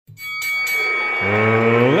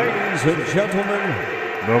Ladies and gentlemen,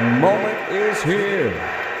 the moment is here.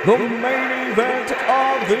 The main event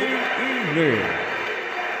of the evening.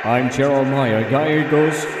 I'm Jeremiah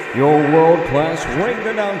Gallegos, your world-class ring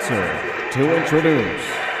announcer, to introduce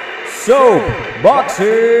Soap Boxing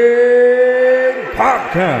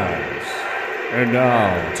Podcast. And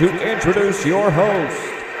now, to introduce your host,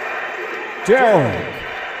 Derek,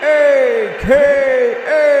 a.k.a.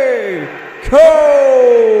 Coach.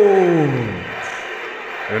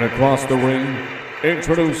 And across the ring,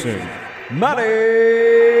 introducing Matty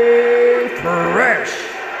Fresh.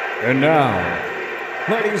 And now,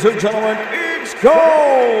 ladies and gentlemen, it's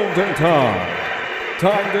golden time.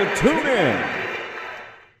 Time to tune in.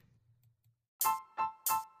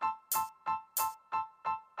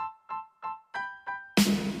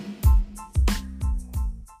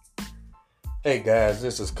 Hey guys,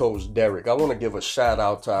 this is Coach Derek. I want to give a shout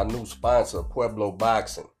out to our new sponsor, Pueblo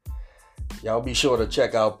Boxing. Y'all be sure to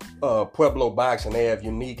check out Pueblo Boxing. They have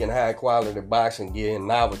unique and high quality boxing gear and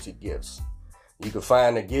novelty gifts. You can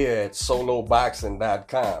find the gear at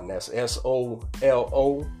soloboxing.com. That's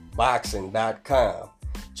SOLO boxing.com.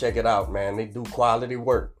 Check it out, man. They do quality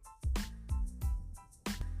work.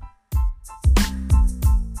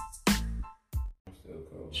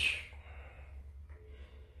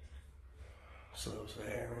 So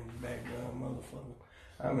Aaron, background motherfucker.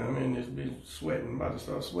 I'm in this bitch sweating, about to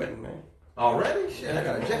start sweating, man. Already? Shit, I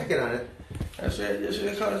got a jacket on it. I said, this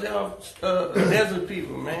shit cause y'all desert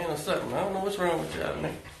people, man, or something. I don't know what's wrong with y'all,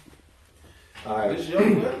 man. Alright, this your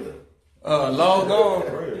weather. Log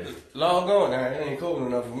on. Now, it ain't cold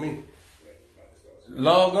enough for me.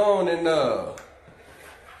 Log on and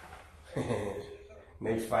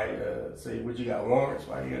they fight. Say what you got warrants?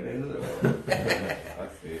 Why you got that hood on? I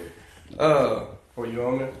feel. For you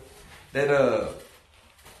on there? That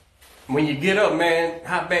when you get up, man,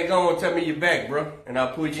 hop back on. Tell me you're back, bro, and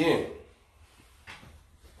I'll put you in.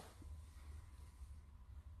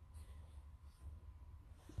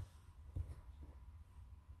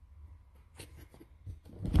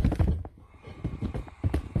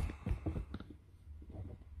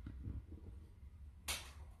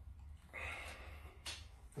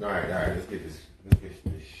 All right. Let's get this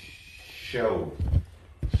show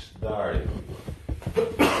started.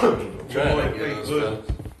 Facebook,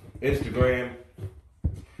 Instagram.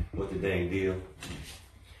 What's the dang deal?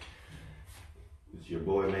 It's your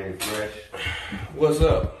boy Manny Fresh. What's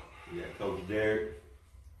up? We got Coach Derek,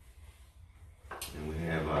 and we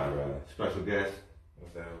have our special guest.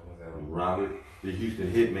 What's that? Robert, the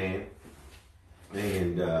Houston Hitman,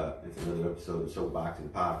 and it's another episode of Soap Boxing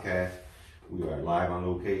Podcast. We are live on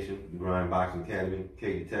location, Grind Boxing Academy,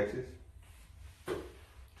 Katy, Texas.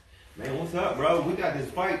 Man, what's up, bro? We got this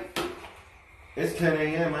fight. It's 10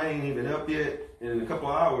 a.m. I ain't even up yet. In a couple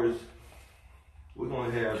hours, we're gonna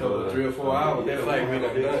have 3 or 4 hours. That fight we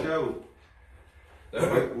done done. Show.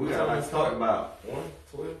 We got a lot to talk about.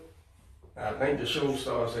 1:12. I think the show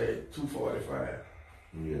starts at 2:45.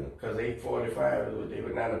 Yeah. Cause 8:45 is what they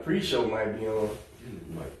would. Now the pre-show might be on,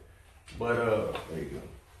 but there you go.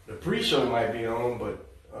 the pre-show might be on, but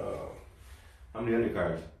How many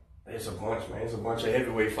undercards? it's a bunch, man. It's a bunch of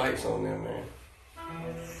heavyweight fights on there, man.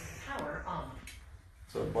 Power on.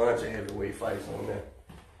 It's a bunch of heavyweight fights on there.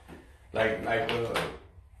 Like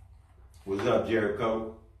What's up,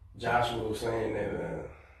 Jericho? Joshua was saying that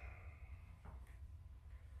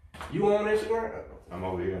you on Instagram? I'm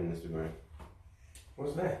over here on Instagram.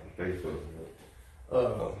 What's that? Facebook.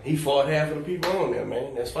 He fought half of the people on there,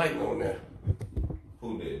 man. That's fighting on there.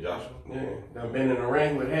 Who did, Joshua? Yeah, I've been in the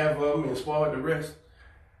ring with half of them and sparred the rest.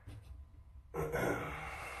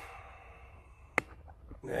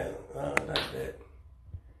 Yeah, not that.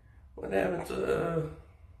 What happened to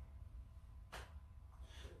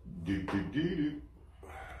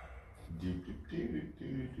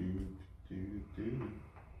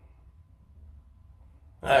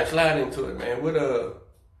All right, slide into it, man. What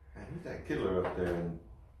Man, who's that killer up there in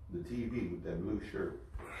the TV with that blue shirt?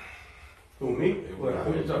 Who, me? What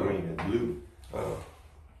you talking about? Green and blue. Or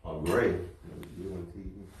gray. Blue on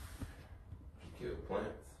TV. You kill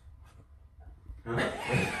plants. What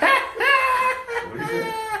is that?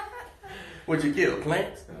 What you kill?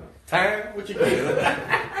 Plants? Time? What you kill?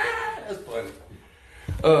 That's funny.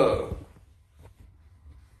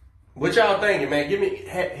 What y'all thinking, man? Give me.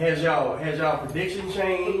 Has y'all prediction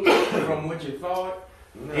changed from what you thought?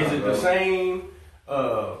 No, is it the same?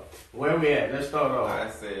 Where we at? Let's start off. I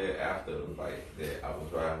said after the fight that I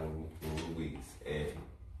was riding with Ruiz, and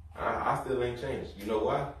I still ain't changed. You know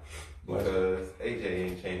why? Because AJ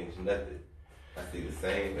ain't changed nothing. I see the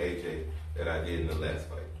same AJ that I did in the last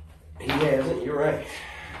fight. He hasn't. You're right.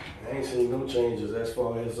 I ain't seen no changes as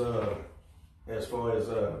far as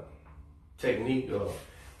technique.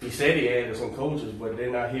 He said he added some coaches, but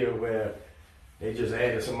then I hear where they just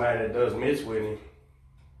added somebody that does mitts with him.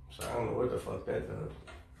 So I don't know what the fuck that does.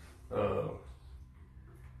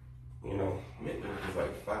 You know, Mitt is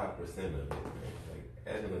like 5% of it, man. Like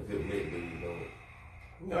adding a good mitt when you don't.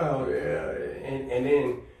 no, and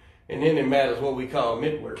then it matters what we call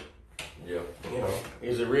mitt work. Yeah. You know,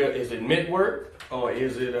 is it real? Is it mitt work or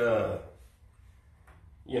is it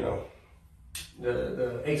you know,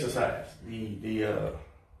 the exercise, the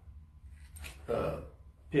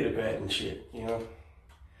pitter pat and shit. You know,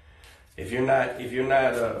 if you're not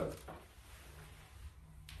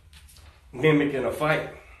mimicking a fight,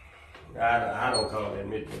 I don't call that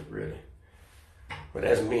mitt work really. But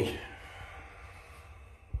that's me.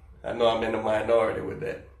 I know I'm in the minority with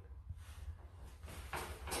that.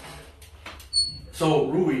 So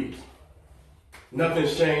Ruiz,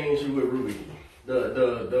 nothing's changed with Ruiz.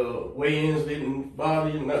 The weigh-ins didn't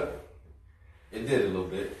bother you, nothing. It did a little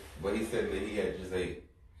bit, but he said that he had just ate.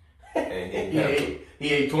 And he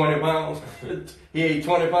ate 20 pounds. He ate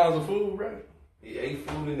 20 pounds of food, right? he ate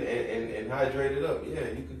food and hydrated up. Yeah,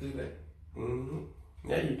 you could do that. Mm-hmm.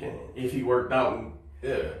 Yeah, you can. If he worked out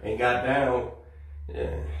and got down,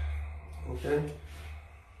 yeah. Okay.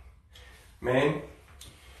 Man,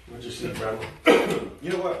 what you see, brother? You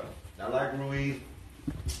know what? I like Ruiz.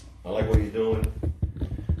 I like what he's doing.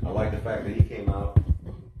 I like the fact that he came out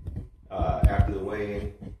after the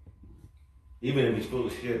weigh-in. Even if he's full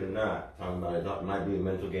of shit or not, talking about it might be a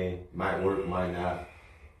mental game, might work, might not.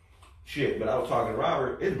 Shit, but I was talking to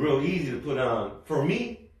Robert, it's real easy to put on, for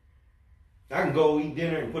me, I can go eat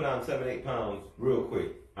dinner and put on 7-8 pounds real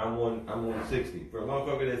quick. I'm 160. For a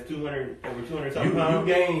motherfucker that's over 200 something pounds.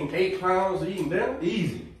 You gained 8 pounds eating dinner?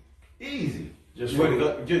 Easy. Just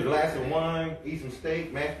a glass of wine, eat some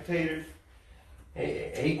steak, mashed potatoes.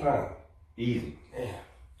 8 pounds. Easy. Yeah.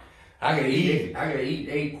 I could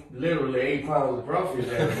eat literally 8 pounds of crawfish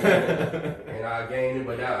every day, and I gain it,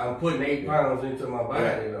 but I'm putting 8 pounds into my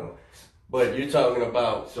body, you know. But you're talking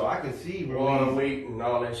about So I can see water Ruiz. weight and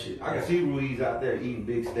all that shit. I can see Ruiz out there eating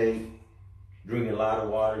big steak, drinking a lot of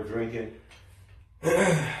water, drinking.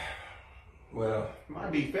 Well,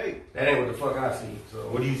 Might be fake. that ain't what the fuck I see. So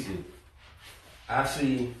What do you see? I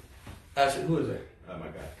see. Who is that? Oh my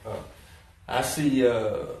God. I see.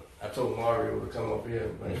 I told Mario to come up here,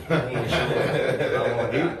 but he ain't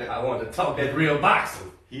sure. I wanted to talk that real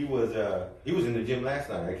boxing. He was in the gym last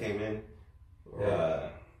night. I came in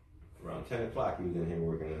around 10 o'clock. He was in here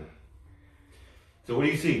working out. So what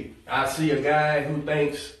do you see? I see a guy who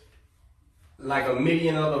thinks like a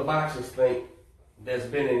million other boxers think that's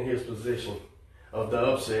been in his position of the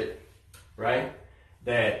upset, right?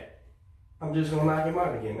 That I'm just gonna knock him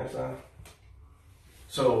out again. That's all.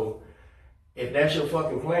 So if that's your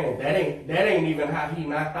fucking plan, that ain't even how he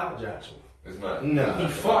knocked out Joshua. It's not. No. He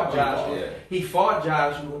fought Joshua. Yeah. He fought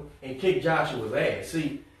Joshua and kicked Joshua's ass.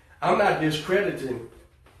 See, I'm not discrediting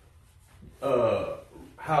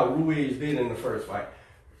how Ruiz did in the first fight.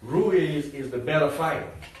 Ruiz is the better fighter.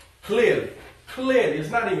 Clearly, it's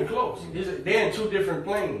not even close. They're in two different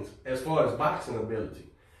planes as far as boxing ability.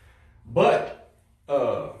 But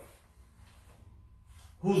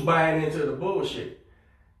who's buying into the bullshit?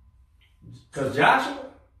 Because Joshua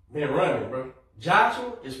been running, bro.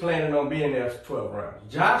 Joshua is planning on being there for 12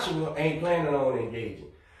 rounds. Joshua ain't planning on engaging.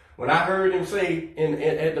 When I heard him say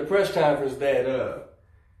at the press conference that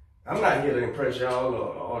I'm not here to impress y'all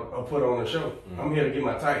or put on a show. I'm here to get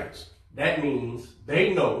my titles. That means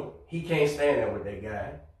they know he can't stand there with that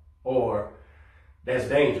guy, or that's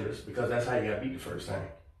dangerous because that's how you got beat the first time.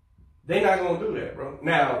 They not gonna do that, bro.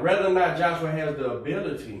 Now, whether or not Joshua has the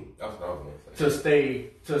ability That's what I was gonna say.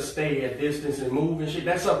 to stay at distance and move and shit,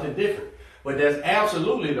 that's something different. But that's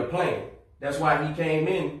absolutely the plan. That's why he came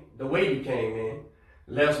in the way he came in,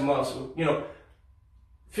 less muscle.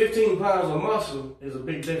 15 pounds of muscle is a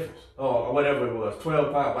big difference, or whatever it was,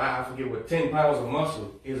 12 pounds. I forget what. 10 pounds of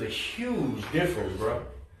muscle is a huge difference, bro.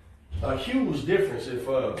 A huge difference if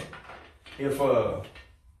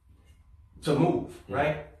to move,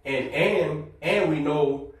 right? And we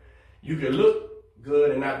know you can look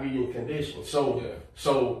good and not be in condition.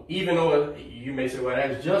 So even though you may say, well,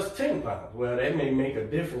 that's just 10 pounds. Well, that may make a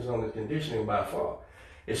difference on the conditioning by far.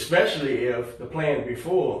 Especially if the plan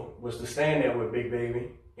before was to stand there with Big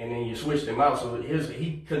Baby and then you switched him out. So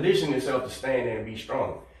he conditioned himself to stand there and be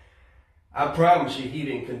strong. I promise you, he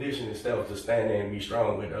didn't condition himself to stand there and be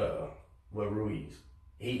strong with Ruiz.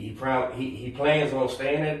 He plans on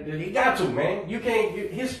staying there. He got to, man.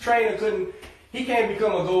 His trainer he can't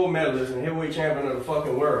become a gold medalist and heavyweight champion of the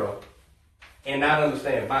fucking world and not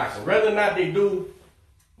understand boxing. Whether or not they do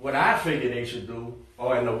what I figure they should do,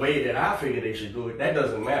 or in the way that I figure they should do it, that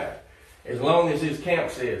doesn't matter. As long as his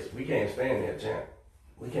camp says, we can't stand there, champ.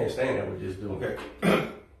 We can't stand there with this dude. Okay.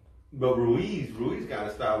 But Ruiz got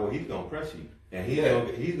a style where he's gonna press you, and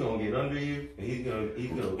he's gonna get under you, and he's gonna.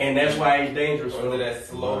 And that's why he's dangerous Under for that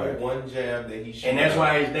slow one jab that he shot. And that's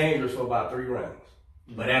why he's dangerous for about 3 rounds.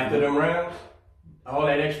 But after them rounds, all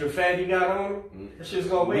that extra fat he got on him, that shit's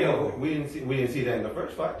gonna weigh on him. We didn't see that in the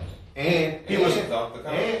first fight, and He was off the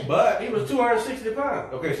couch. but he was 260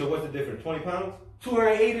 pounds, okay. So what's the difference? 20 pounds.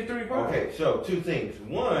 283 pounds. Okay, so 2 things.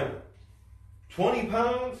 1, 20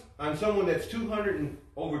 pounds on someone that's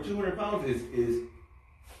over 200 pounds is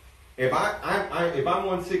if I'm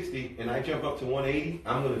 160 and I jump up to 180,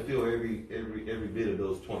 I'm gonna feel every bit of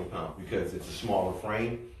those 20 pounds because it's a smaller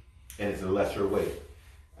frame and it's a lesser weight.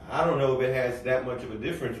 I don't know if it has that much of a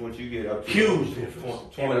difference once you get up to Huge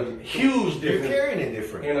difference. Huge difference. You're carrying it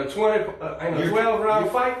different. In a 12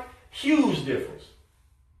 round fight, huge difference.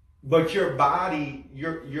 But your body,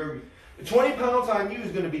 your 20 pounds on you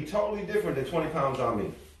is going to be totally different than 20 pounds on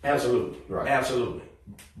me. Absolutely. Right. Absolutely.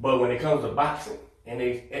 But when it comes to boxing and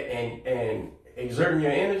exerting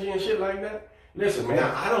your energy and shit like that, listen, man.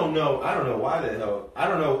 Now I don't know why the hell. I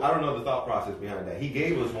don't know the thought process behind that. He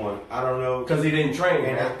gave us one. I don't know Because he didn't train,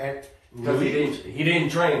 man. Because he didn't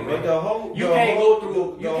train, man. But you can't go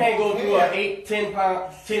through a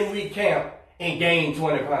 10 week camp and gain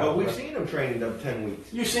 20 pounds. But we've seen him training up 10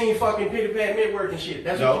 weeks. You seen fucking Pitty Pat Midwork and shit.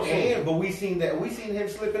 That's what you seen. But we seen him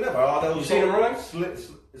slipping up. All those you seen him run?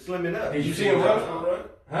 Slimming up. Did you see him run?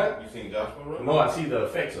 Huh? You seen Joshua run? No, I see the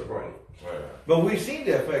effects of running. Right. But we've seen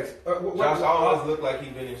the effects. Josh always looked like he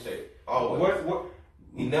been in shape. Always.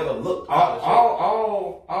 He never looked out of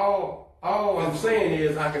shape. All I'm saying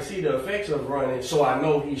is I can see the effects of running, so I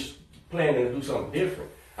know he's planning to do something different.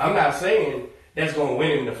 I'm not saying that's going to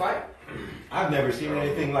win him the fight. I've never seen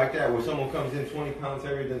anything like that where someone comes in 20 pounds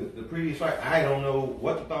heavier than the previous fight. I don't know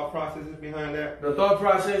what the thought process is behind that. The thought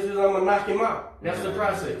process is I'm going to knock him out. That's the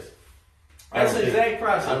process. That's the exact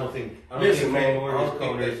process. I don't think Listen, man. Ruiz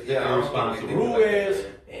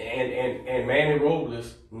and Manny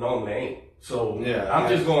Robles normally ain't. So yeah, I'm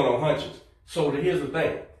just going on hunches. So here's the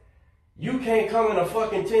thing. You can't come in a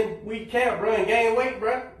fucking 10-week camp, bro, and gain weight,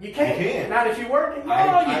 bro. You can't. You can't. Not if you're working.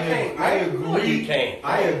 No, you can't. I agree. No, you can't.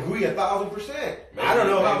 I agree 1,000%. I don't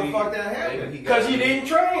know how the fuck that happened. Because he didn't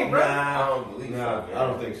train, bro. I don't believe so. I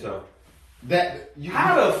don't think so.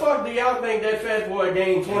 How the fuck do y'all think that fat boy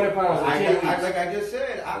gained 20 pounds in 10 weeks? Like I just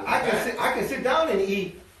said, I can sit down and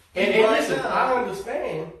eat. And listen, I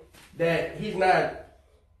understand that he's not,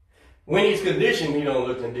 when he's conditioned, he don't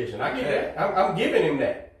look conditioned. I get that. I'm giving him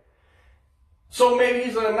that. So maybe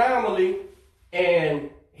he's an anomaly and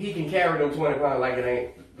he can carry them 20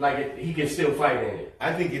 pounds he can still fight in it.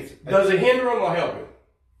 I think does it hinder him or help him?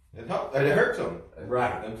 It hurts him.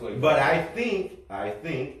 Right. But I think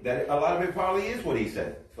that a lot of it probably is what he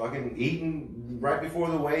said. Fucking eating right before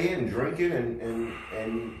the weigh-in, drinking,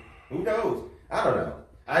 and who knows? I don't know.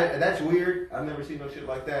 That's weird. I've never seen no shit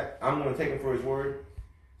like that. I'm gonna take him for his word.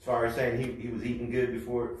 As far as saying he was eating good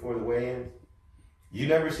before the weigh-in. Did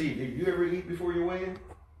you ever eat before your weigh-in?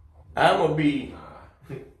 I'm gonna be,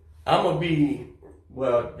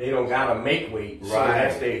 well, they don't gotta make weight, so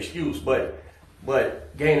that's their excuse. But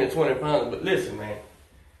gaining 20 pounds, but listen, man,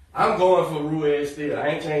 I'm going for Ruiz still. I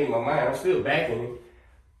ain't changed my mind. I'm still backing him.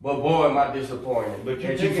 But boy, am I disappointed. But you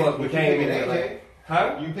picking AJ?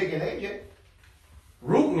 Huh? You picking AJ?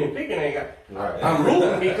 Rooting and picking ain't got. Right. I'm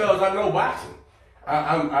rooting because I know boxing.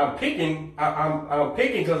 I'm picking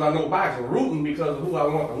because I know boxing. Rooting because of who I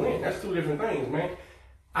want to win. That's two different things, man.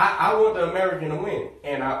 I want the American to win,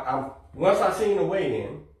 and once I seen the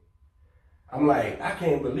weigh-in, I'm like, I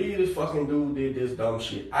can't believe this fucking dude did this dumb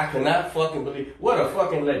shit. I cannot fucking believe. What a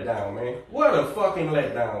fucking letdown, man. What a fucking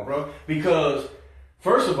letdown, bro. Because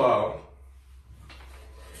first of all,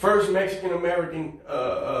 first Mexican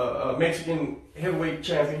heavyweight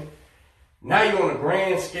champion. Now you're on a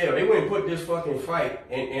grand scale. They wouldn't put this fucking fight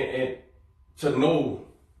and to no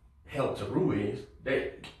help to Ruiz.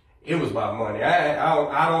 It was about money.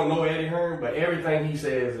 I don't know Eddie Hearn, but everything he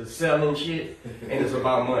says is selling shit and it's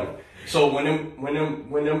about money. So when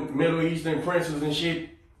them Middle Eastern princes and shit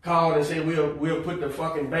called and said we'll put the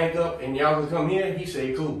fucking bank up and y'all can come here, he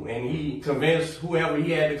said cool. And he convinced whoever he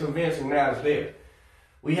had to convince, and now it's there.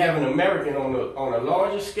 We have an American on a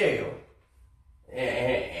larger scale.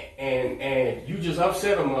 And you just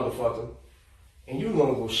upset a motherfucker, and you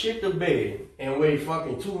gonna go shit the bed and weigh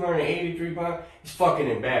fucking 283 pounds. It's fucking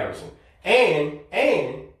embarrassing. And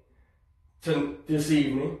to this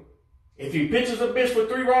evening, If he pitches a bitch for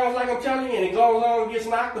 3 rounds like I'm telling you, and he goes on and gets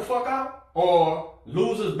knocked the fuck out, or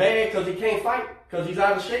loses bad because he can't fight, because he's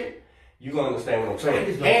out of shape, you're going to understand what I'm saying. I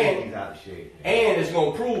just don't think he's out of shape. And it's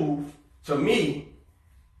going to prove to me,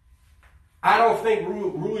 I don't think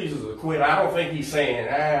Ruiz is a quitter. I don't think he's saying,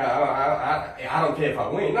 I don't care if I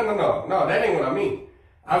win. No, that ain't what I mean.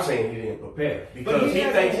 I'm saying he didn't prepare because he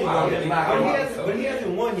thinks he's going to get knocked out. But he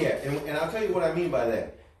hasn't won yet, and I'll tell you what I mean by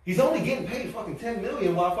that. He's only getting paid fucking $10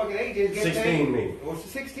 million while fucking AJ is getting 16 paid. million. Or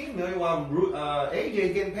 $16 million while AJ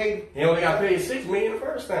is getting paid. He only got paid $6 million the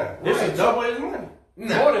first time. This Right. is double his money.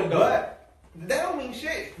 Nah, More than double. But that don't mean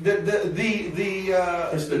shit.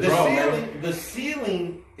 It's the draw, ceiling, man. the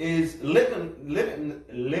ceiling is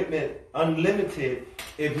unlimited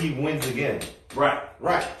if he wins again. Right.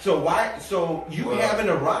 Right. So why? So you haven't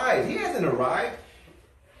arrived. He hasn't arrived.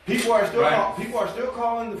 People are still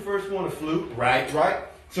calling the first one a fluke. Right. Right.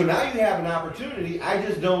 So now you have an opportunity. I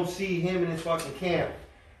just don't see him in his fucking camp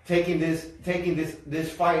taking this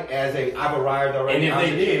fight as I've arrived already.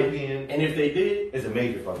 And if they did, it's a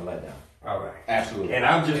major fucking letdown. all right. Absolutely. And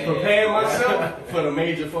I'm just preparing myself for the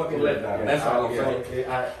major fucking letdown. That's all I'm saying.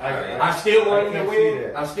 I still want him to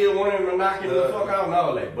win. I still want him to knock him the fuck out and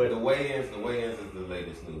all that. But But the weigh-ins is the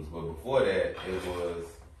latest news. But before that, it was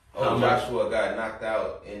How much? Joshua got knocked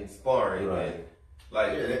out in sparring, Right. and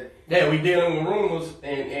like yeah, we dealing with rumors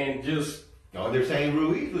and just No, they're saying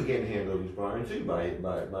Ruiz was getting handled in sparring too by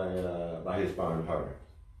his sparring partner.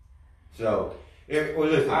 So,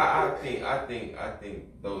 listen, I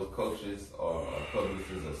think those coaches or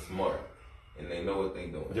publicists are smart and they know what they're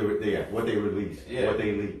doing. what they release, what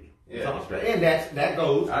they leak. Yeah. And that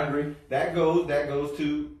goes. I agree. That goes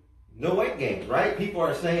to no weight games, right? People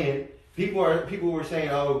were saying,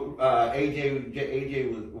 oh,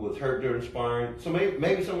 AJ was hurt during sparring. So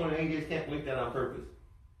maybe someone in AJ's camp leaked that on purpose,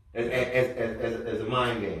 as a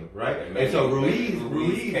mind game, right? And so Ruiz is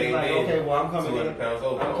like, okay, well, I'm coming in 20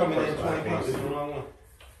 pounds. This is what I want.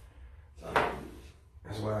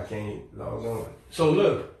 that's why I can't log on. So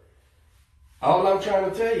look, all I'm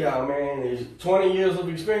trying to tell y'all, man, is 20 years of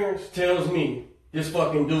experience tells me this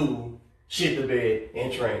fucking dude shit the bed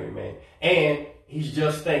in training, man. And he's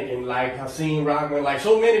just thinking like Hakeem Rockman, like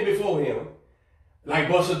so many before him. Like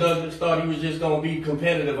Buster Douglas thought he was just gonna be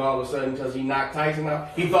competitive all of a sudden because he knocked Tyson out.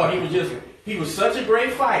 He thought he was such a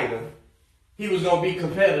great fighter, he was gonna be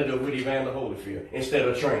competitive with Evander Holyfield instead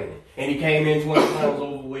of training. And he came in 20 pounds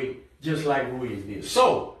overweight, just like Ruiz did.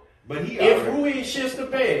 So, But if Ruiz shits the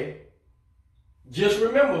bed, just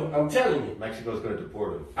remember, I'm telling you. Mexico's going to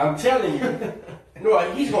deport him. I'm telling you.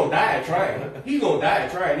 No, he's gonna die trying. He's gonna die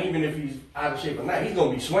trying, even if he's out of shape or not. He's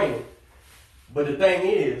gonna be swinging. But the thing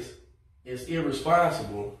is, it's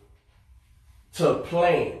irresponsible to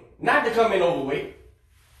plan. Not to come in overweight.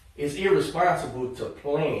 It's irresponsible to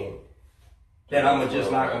plan that I'm gonna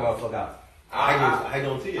just knock a motherfucker out. I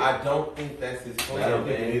don't see it. I don't think that's his plan. I don't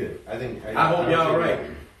think it either. I hope y'all right.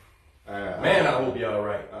 Man, I hope y'all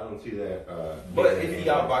right. I don't see that. But if he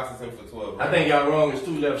outboxes him for 12 rounds, I think y'all wrong. It's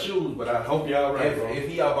 2 left shoes, but I hope y'all right. if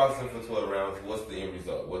he outboxes him for 12 rounds, what's the end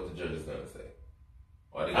result? What the judge is gonna say?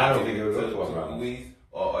 Are they I don't gonna think give it it will to go 12 rounds. Luis,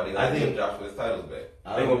 or are they gonna give Joshua his titles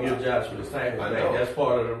back? They're gonna give Joshua his title I back. know. That's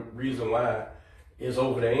part of the reason why it's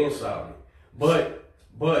over there in Saudi. But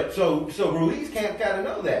So Ruiz can't gotta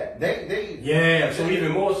know that. They yeah, so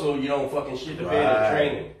even more so you don't fucking shit the bed in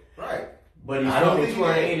training. Right. But he's I don't fucking think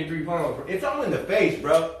 283 pounds, bro. It's all in the face,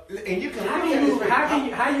 bro. And you can How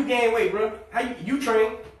you gain weight, bro? How you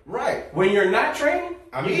train? right. When you're not training,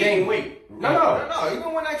 I you mean, gain weight. No.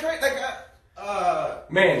 Even when I train, like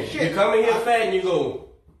Man, shit. you come in here fat and you go,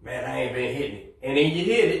 man, I ain't been hitting it. And then you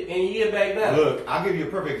hit it and you get back down. Look, I'll give you a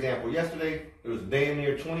perfect example. Yesterday, it was a damn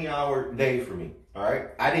near 20-hour day for me. All right,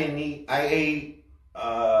 I didn't eat. I ate.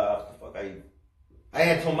 I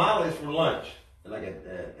had tamales for lunch, like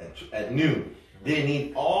at noon. Didn't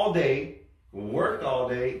eat all day. Worked all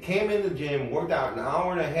day. Came in the gym. Worked out an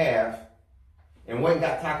hour and a half, and went and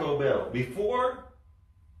got Taco Bell. Before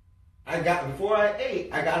I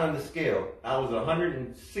ate, I got on the scale. I was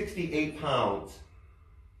 168 pounds.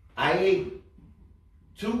 I ate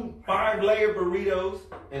 2 5-layer burritos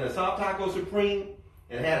and a soft taco supreme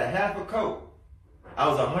and had a half a Coke. I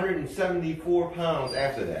was 174 pounds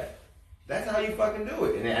after that. That's how you fucking do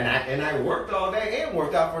it. And I worked all day and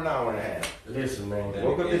worked out for an hour and a half. Listen, man.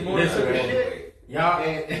 Woke up this morning, Listen, took a man. shit. Y'all, I'm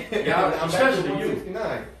back to especially you.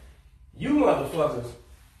 169. You motherfuckers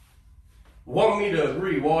want me to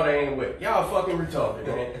agree water ain't wet. Y'all fucking retarded,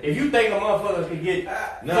 man. If you think a motherfucker could get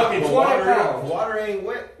fucking 20 pounds. Water ain't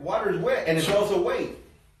wet. Water's wet, and it's also weight.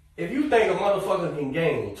 If you think a motherfucker can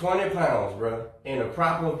gain 20 pounds, bro, in a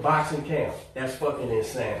proper boxing camp, that's fucking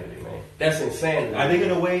insanity, man. That's insanity. Are they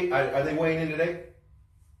gonna weigh? Are they weighing in today?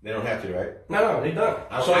 They don't have to, right? No, they done.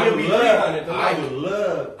 So I would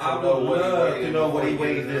love to know what he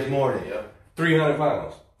weighs this morning. 300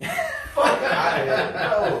 pounds. Fuck out of here.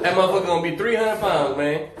 No. That motherfucker gonna be 300 pounds,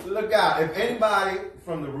 man. Look out. If anybody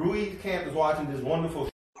from the Ruiz camp is watching this wonderful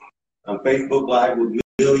on Facebook Live with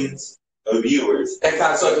millions of viewers, That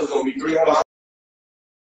cocksucker's gonna be 300 pounds.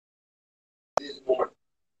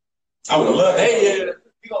 I would love that. Hey, yeah.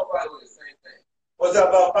 We gonna probably do the same thing. What's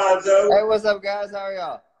up, Alfonso? Hey, what's up, guys? How are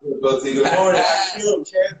y'all? Good morning. How you doing,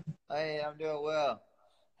 champ? Hey, I'm doing well.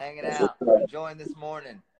 Hanging out, enjoying this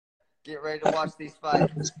morning. Get ready to watch these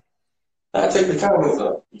fights. I take the comments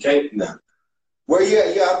up. You can't? No. Where you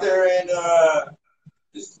at? You out there in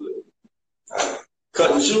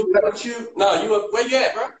cut and shoot? No, where you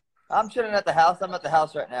at, bro? I'm chilling at the house. I'm at the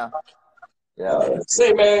house right now. Yeah.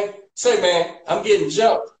 Say, man, I'm getting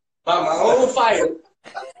jumped by my own fighter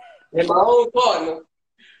and my own partner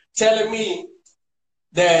telling me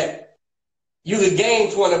that you could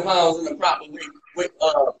gain 20 pounds in the proper with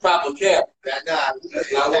proper camp.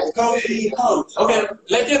 That's coach. Okay,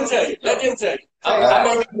 let them tell you. I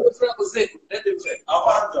may be misrepresenting. Let them tell you.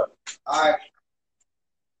 Alfonso. All right.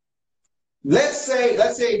 Let's say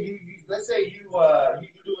you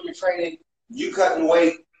doing your training, you cutting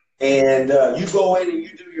weight, and you go in and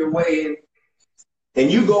you do your weigh-in,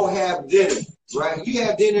 and you go have dinner, right? You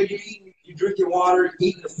have dinner, you eating, you drinking water,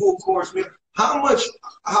 eating a full course meal. How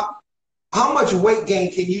much weight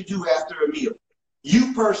gain can you do after a meal?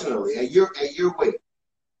 You personally, at your weight.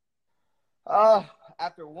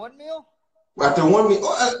 After one meal? After one meal,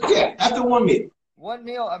 after one meal. One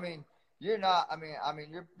meal. I mean, you're not. I mean,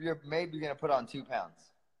 you're maybe gonna put on 2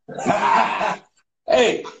 pounds.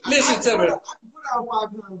 Hey, listen to me. I put out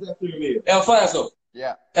 5 pounds after a meal. Alfonso.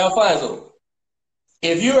 Yeah. Alfonso,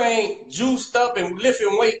 if you ain't juiced up and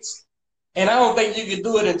lifting weights, and I don't think you can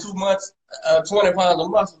do it in 2 months, 20 pounds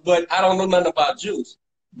of muscle, but I don't know nothing about juice.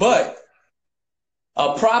 But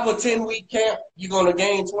a proper 10-week camp, you're going to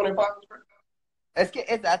gain 20 pounds?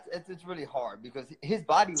 It's really hard because his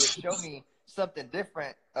body would show me something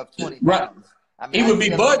different of 20 pounds. Right. I mean, he would be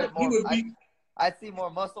budded. I'd see more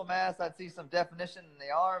muscle mass. I'd see some definition in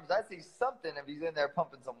the arms. I'd see something if he's in there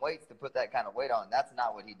pumping some weights to put that kind of weight on. That's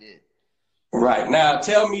not what he did. Right. Now,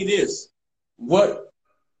 tell me this.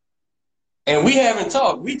 And we haven't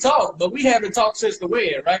talked. We talked, but we haven't talked since the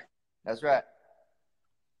weigh-in, right? That's right.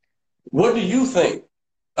 What do you think?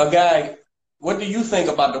 What do you think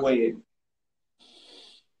about the weigh-in?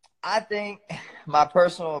 I think my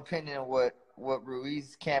personal opinion of what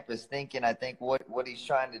Ruiz camp is thinking, I think what he's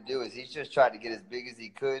trying to do is he's just trying to get as big as he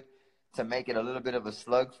could to make it a little bit of a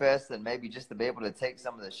slugfest and maybe just to be able to take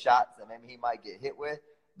some of the shots that maybe he might get hit with.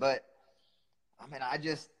 But, I mean,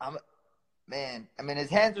 his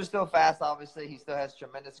hands are still fast, obviously. He still has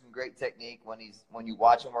tremendous and great technique when you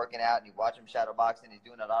watch him working out and you watch him shadow boxing. He's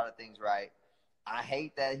doing a lot of things right. I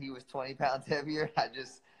hate that he was 20 pounds heavier.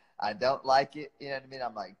 I don't like it. You know what I mean?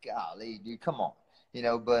 I'm like, golly, dude, come on. You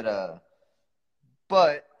know,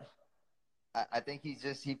 but I think he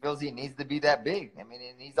feels he needs to be that big. I mean,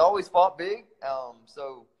 and he's always fought big.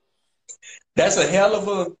 So that's a hell of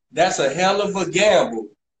a gamble.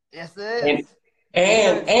 Yes, it is.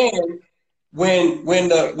 And when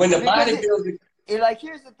the bodybuilding,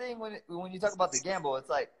 here's the thing when you talk about the gamble, it's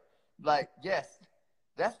like yes,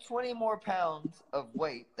 that's 20 more pounds of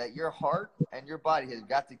weight that your heart and your body has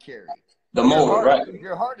got to carry.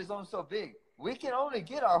 Your heart is only so big. We can only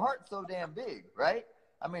get our heart so damn big, right?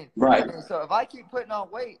 I mean, so if I keep putting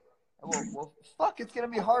on weight, well, fuck, it's gonna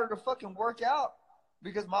be harder to fucking work out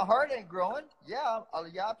because my heart ain't growing. Yeah,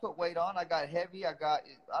 I put weight on. I got heavy. I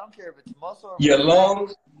don't care if it's muscle. Or your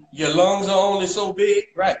lungs are only so big,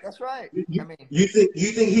 right? That's right. You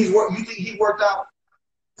think he worked out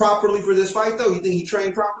properly for this fight, though? You think he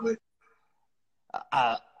trained properly?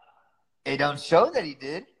 It don't show that he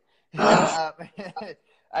did.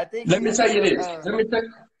 I think. Let me tell you this.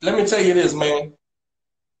 Let me tell you this, man.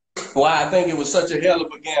 Why I think it was such a hell of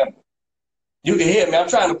a gamble. You can hear me. I'm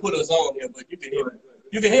trying to put us on here, but you can hear me.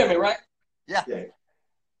 You can hear me, right? Yeah.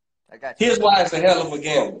 I got you. Here's why it's a hell of a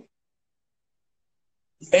gamble.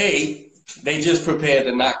 A, they just prepared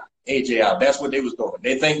to knock AJ out. That's what they was doing.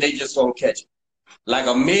 They think they just gonna catch him. Like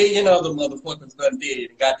a million other motherfuckers done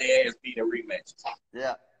did and got their ass beat in rematches.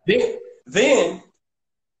 Yeah. Then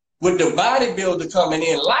with the bodybuilder coming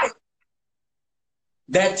in light,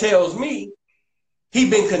 that tells me he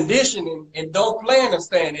been conditioning and don't plan to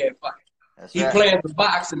stand there and fight. He plans to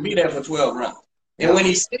box and be there for 12 rounds. And when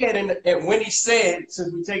he said,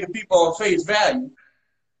 since we're taking people on face value,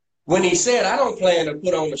 when he said, I don't plan to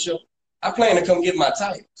put on the show, I plan to come get my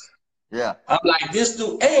titles. Yeah. I'm like, this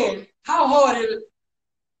dude, and how hard is it?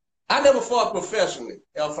 I never fought professionally,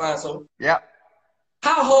 Alfonso. Yeah.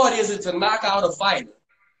 How hard is it to knock out a fighter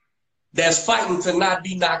that's fighting to not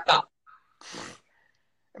be knocked out?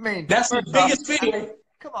 I mean, that's the biggest feeling.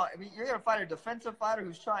 Come on, I mean, you're gonna fight a defensive fighter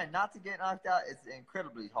who's trying not to get knocked out. It's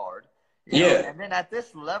incredibly hard. You know? And then at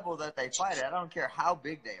this level that they fight at, I don't care how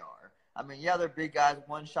big they are. I mean, yeah, they're big guys.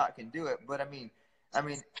 One shot can do it, but I mean,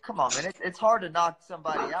 come on, man. It's hard to knock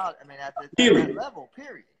somebody out. I mean, at that level,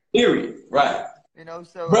 period. Period. Right. You know,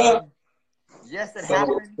 so yes, it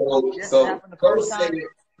happened. Yes, it happened the first time.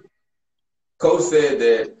 Coach said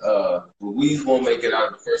that Ruiz won't make it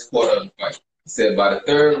out of the first quarter of the fight. He said by the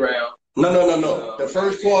third round. No. The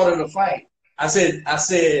first quarter of the fight. I said,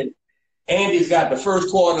 Andy's got the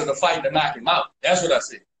first quarter of the fight to knock him out. That's what I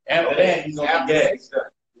said. After that, he's gonna be gassed.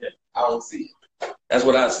 Yeah, I don't see it. That's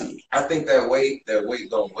what I see. I think that weight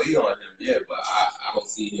gonna weigh on him. Yeah, but I don't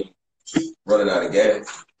see him running out of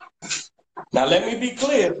gas. Now let me be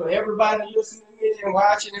clear for everybody listening in and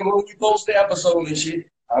watching, and when we post the episode and shit,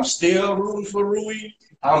 I'm still rooting for Ruiz.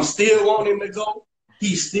 I'm still wanting him to go.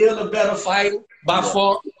 He's still a better fighter by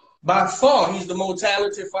far. By far, he's the more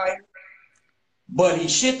talented fighter. But he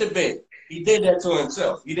shit the bed. He did that to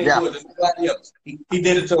himself. He didn't do it to nobody else. He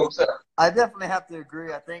did it to himself. I definitely have to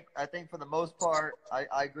agree. I think for the most part, I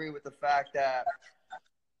agree with the fact that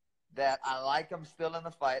I like him still in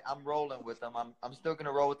the fight. I'm rolling with him. I'm still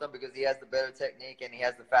gonna roll with him because he has the better technique and he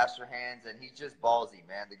has the faster hands and he's just ballsy,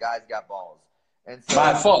 man. The guy's got balls. And so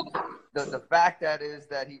by far, the fact that is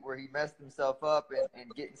that he messed himself up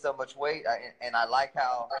and getting so much weight, and I like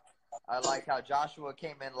how Joshua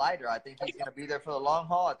came in lighter. I think he's going to be there for the long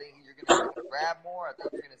haul. I think you're going to see him grab more. I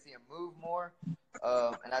think you're going to see him move more,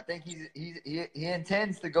 and I think he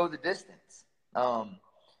intends to go the distance.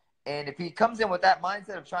 And if he comes in with that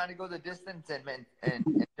mindset of trying to go the distance and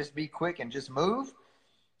just be quick and just move,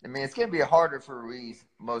 I mean, it's going to be harder for Ruiz,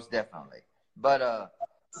 most definitely. But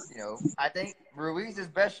you know, I think Ruiz's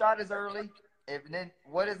best shot is early. And then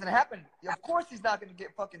what doesn't happen? Of course, he's not going to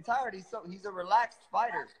get fucking tired. He's a relaxed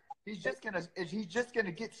fighter. He's just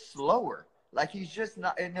gonna get slower. Like he's just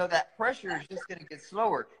not. You know, that pressure is just gonna get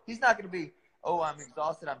slower. He's not gonna be, oh, I'm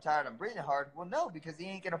exhausted, I'm tired, I'm breathing hard. Well, no, because he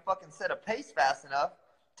ain't gonna fucking set a pace fast enough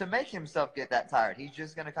to make himself get that tired. He's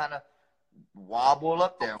just gonna kind of wobble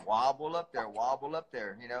up there, wobble up there, wobble up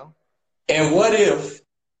there. You know. And what if,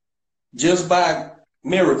 just by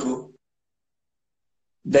miracle,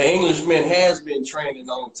 the Englishman has been training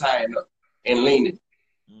on tying up and leaning.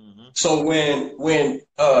 Mm-hmm. So when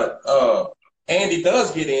Andy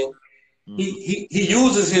does get in, he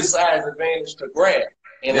uses his size advantage to grab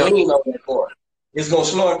and lean on that board. It's gonna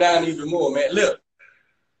slow him down even more, man. Look,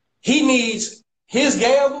 he needs his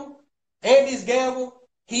gamble, Andy's gamble.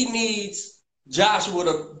 He needs Joshua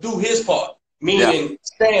to do his part, meaning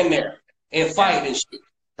stand there and fight and shit.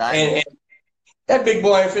 And that big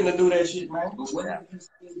boy ain't finna do that shit, man. But when have you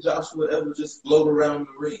seen Joshua ever just float around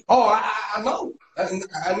the ring? Oh, I know. I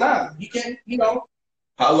know. He can't, you know.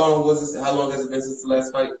 How long has it been since the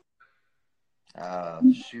last fight?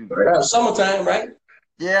 Shoot. Summertime, right?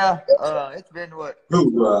 Yeah. It's been what?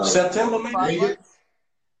 September, maybe?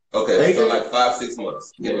 Okay, so like 5-6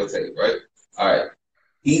 months, give or take, right? All right.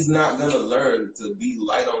 He's not gonna learn to be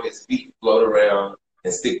light on his feet, float around,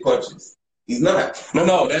 and stick punches. He's not.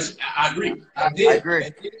 No, I agree. I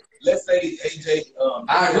agree. Let's say AJ.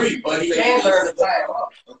 I agree, but he can learn to tie him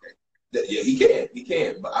up. Okay. Yeah, he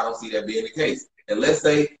can, but I don't see that being the case. And let's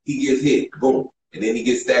say he gets hit, boom, and then he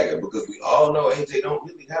gets staggered because we all know AJ don't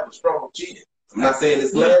really have a strong chin. I'm not saying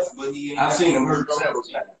it's less, but he ain't. I've seen him hurt several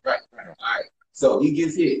times. Right. All right. So he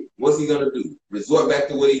gets hit. What's he gonna do? Resort back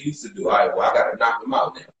to what he used to do. All right. Well, I gotta knock him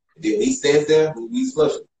out now. And then he stands there, he's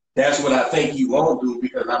flushing. That's what I think he won't do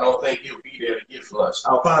because I don't think he'll be there to get flushed.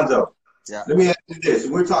 Alfonso, let me ask you this: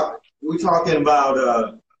 we're talking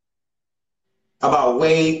about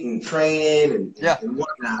weight and training and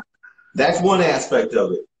whatnot. That's one aspect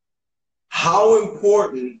of it. How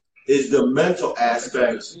important is the mental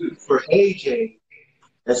aspect for AJ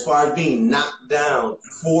as far as being knocked down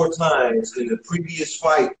 4 times in the previous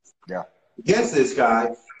fight against this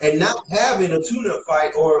guy and not having a tune-up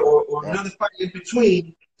fight or another fight in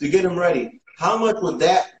between to get him ready? How much would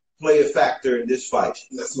that play a factor in this fight?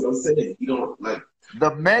 That's what I'm saying. You don't like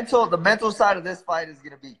the mental side of this fight is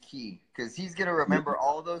going to be key because he's going to remember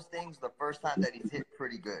all those things the first time that he's hit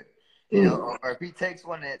pretty good. You know, or if he takes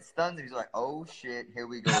one and it stuns him, he's like, "Oh shit, here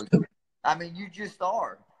we go." I mean, you just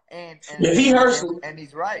are. And if he hurts him, and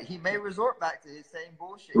he's right, he may resort back to his same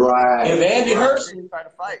bullshit. Right. If Andy hurts him, try to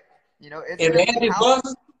fight. You know, it's if Andy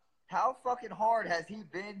busts, how fucking hard has he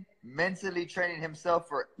been mentally training himself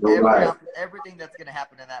for everything that's gonna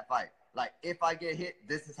happen in that fight? Like, if I get hit,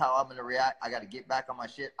 this is how I'm gonna react. I gotta get back on my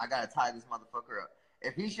shit. I gotta tie this motherfucker up.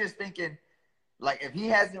 If he's just thinking, like, if he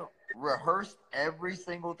hasn't rehearsed every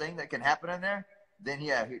single thing that can happen in there, then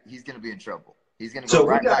yeah, he's gonna be in trouble. He's gonna go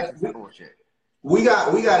back to some bullshit. We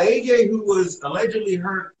got AJ, who was allegedly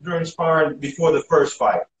hurt during sparring before the first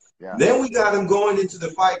fight. Yeah. Then we got him going into the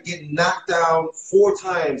fight, getting knocked down 4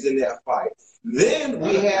 times in that fight. Then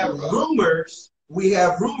we have rumors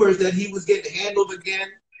that he was getting handled again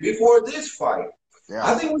before this fight. Yeah.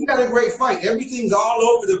 I think we got a great fight. Everything's all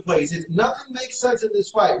over the place. Nothing makes sense in this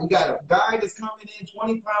fight. We got a guy that's coming in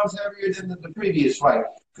 20 pounds heavier than the previous fight.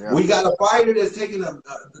 Yeah. We got a fighter that's taking the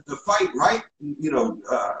fight right,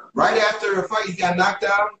 right after a fight, he got knocked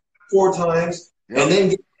down 4 times, and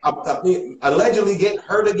then allegedly get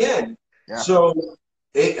hurt again. Yeah. So,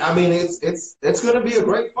 it's going to be a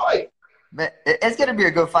great fight. It's going to be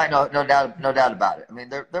a good fight, no doubt about it. I mean,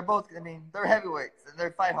 they're both. I mean, they're heavyweights and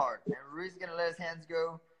they fight hard. And Ruiz is going to let his hands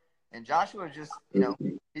go, and Joshua just,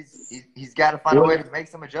 he's got to find a way to make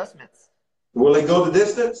some adjustments. Will it go the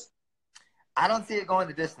distance? I don't see it going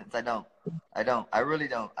the distance. I don't. I really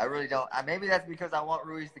don't. Maybe that's because I want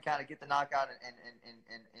Ruiz to kind of get the knockout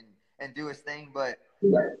and do his thing. But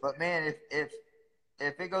man, if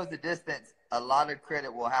it goes the distance, a lot of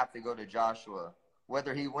credit will have to go to Joshua.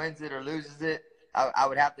 Whether he wins it or loses it, I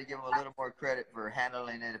would have to give him a little more credit for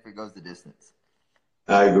handling it if it goes the distance.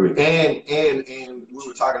 I agree. And we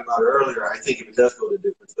were talking about it earlier. I think if it does go the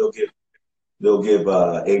distance, they'll give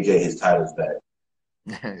AJ his titles back.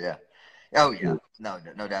 Yeah. Oh yeah. No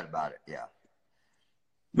doubt about it. Yeah.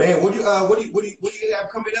 Man, what do you have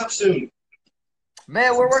coming up soon?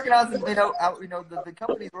 Man, we're working on some, the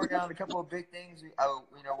company's working on a couple of big things.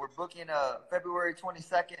 We're booking February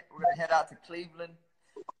 22nd. We're gonna head out to Cleveland,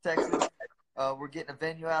 Texas. We're getting a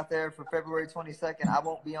venue out there for February 22nd. I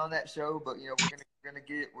won't be on that show, but we're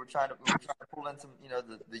trying to pull in some,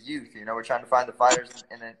 the youth. We're trying to find the fighters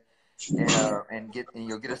and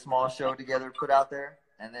get a small show together, put out there,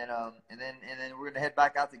 and then we're gonna head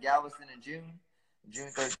back out to Galveston in June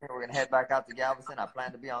 13th. We're gonna head back out to Galveston. I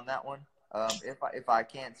plan to be on that one. If I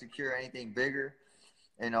can't secure anything bigger,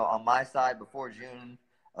 on my side before June,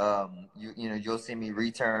 you'll see me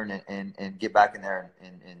return and get back in there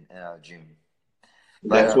in June.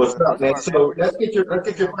 That's what's up, man. So let's get your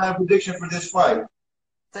final prediction for this fight.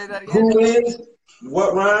 Say that again. Who wins?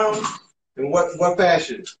 What round? And what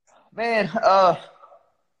fashion? Man,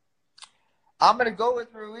 I'm gonna go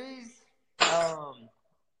with Ruiz.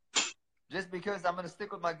 Just because I'm gonna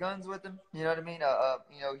stick with my guns with him, you know what I mean?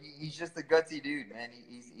 He's just a gutsy dude, man.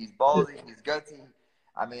 He's ballsy, he's gutsy.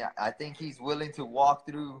 I mean, I think he's willing to walk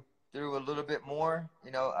through a little bit more.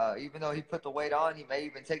 Even though he put the weight on, he may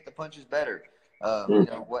even take the punches better.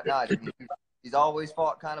 Whatnot. He's always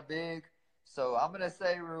fought kind of big, so I'm gonna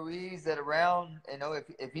say Ruiz at around.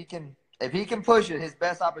 If he can push it, his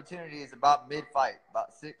best opportunity is about mid-fight,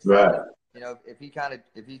 about 6. Right. If he tries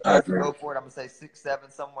to go for it, I'm gonna say 6-7,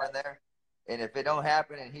 somewhere in there. And if it don't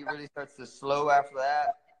happen and he really starts to slow after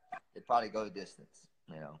that, it'd probably go the distance.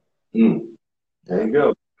 There you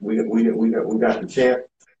go. We got the champ.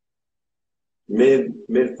 Mid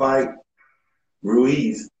fight,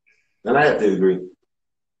 Ruiz, and I have to agree.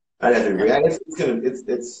 I guess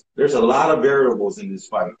there's a lot of variables in this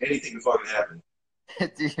fight. Anything can fucking happen.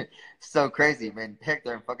 Dude, so crazy, man. Heck,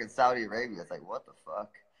 they're in fucking Saudi Arabia. It's like, what the fuck?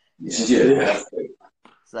 Yeah.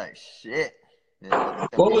 It's like shit. Yeah,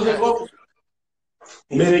 what was it?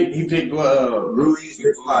 He picked Ruiz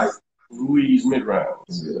mid-fight. Ruiz mid-round.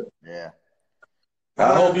 Yeah.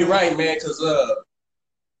 I hope you're right, man, because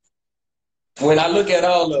when I look at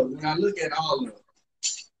all the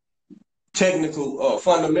technical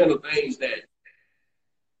fundamental things that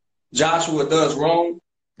Joshua does wrong,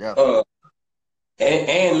 and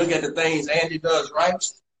look at the things Andy does right,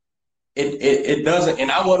 it doesn't.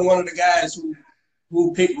 And I wasn't one of the guys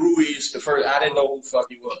who picked Ruiz the first. I didn't know who the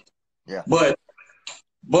fuck he was. Yeah.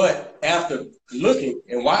 But after looking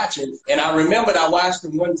and watching, and I remembered I watched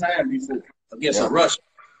him one time before against a Russian,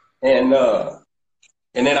 and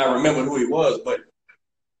then I remembered who he was. But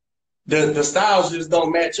the styles just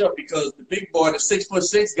don't match up because the big boy, the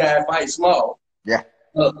 6'6" guy, fights small. Yeah.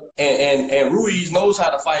 And Ruiz knows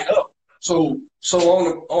how to fight up. So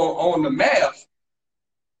on the math,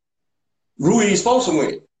 Ruiz supposed to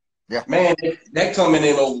win. Yeah. Man, that coming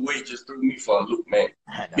in overweight just threw me for a loop, man.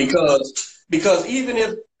 Because even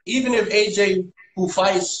if AJ, who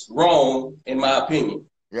fights wrong, in my opinion,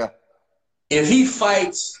 Yeah. If he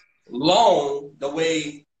fights long the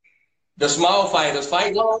way the small fighters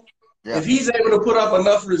fight long, if he's able to put up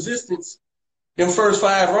enough resistance in first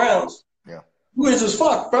 5 rounds, Ruiz is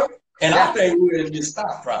fucked, bro. And I think Ruiz just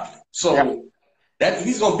stopped probably. So that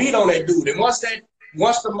he's gonna beat on that dude. And once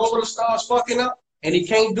the motor starts fucking up and he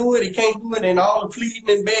can't do it, and all the pleading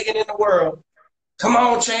and begging in the world, come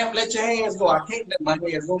on, champ, let your hands go. I can't let my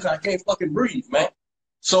hands go because I can't fucking breathe, man.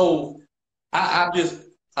 So I'm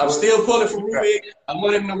still pulling for Ruiz. I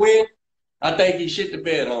want him to win. I think he shit the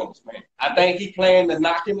bed on us, man. I think he planned to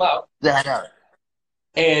knock him out. Yeah, I know.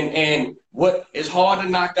 And what it's hard to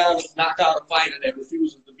knock out a fighter that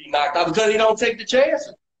refuses to be knocked out because he don't take the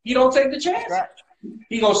chances. He don't take the chance. Right.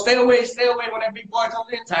 He gonna stay away when that big boy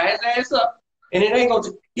comes in, tie his ass up. And it ain't gonna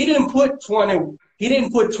he didn't put 20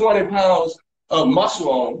 pounds of muscle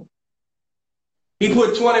on. He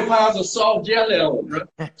put 20 pounds of soft jelly on, bro.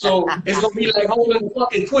 So it's gonna be like holding a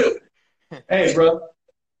fucking quilt. Hey, bro.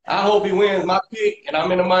 I hope he wins my pick, and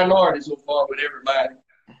I'm in the minority so far with everybody.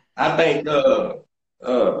 I think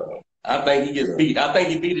he gets beat. I think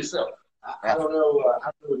he beat himself. I don't know. I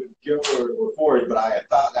don't know if Joe or Forrest, but I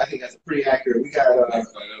think that's pretty accurate. We got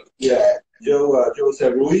Joe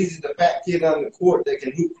said Ruiz is the fat kid on the court that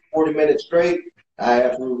can hoop for 40 minutes straight. I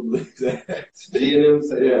absolutely believe that.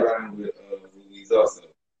 Around with Ruiz also.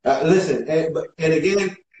 Listen, and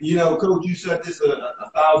again, you know, Coach, you said this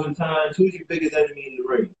 1,000 times. Who's your biggest enemy in the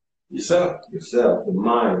ring? Yourself, the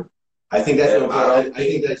mind. I think that's I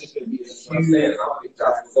think that's just going to be a huge. I don't think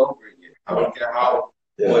Josh was over it yet. I don't care how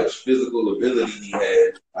much physical ability he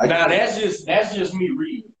has. Now that's just me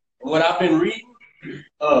reading. What I've been reading,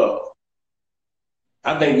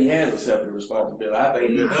 I think he has accepted responsibility. I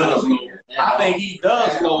think he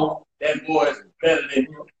does know that boy is better than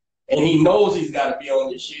him. And he knows he's got to be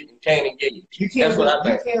on this shit and can't engage. You can't be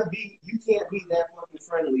that fucking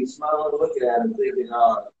friendly, smiling, looking at him, thinking,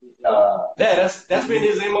 that's been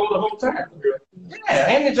his MO the whole time. Yeah,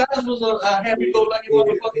 Andy Johnson was a happy-go-lucky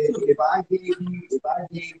motherfucker. If I gave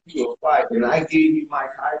you a fight and I gave you my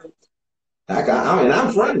title,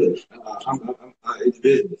 I'm friendly. It's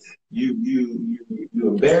business. You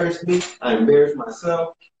embarrassed me. I embarrassed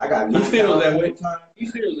myself. I got. You feel that way. You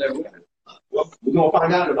feel that way. Well, we're gonna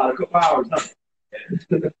find out in about a couple hours.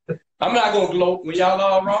 I'm not gonna gloat when y'all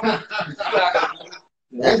all wrong. I'm not gonna gloat.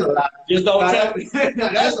 That's a lie. Just don't tell me.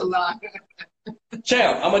 That's a lie.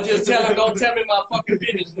 Champ, I'm gonna just tell him, don't tell me my fucking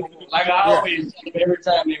business. Like I always tell him every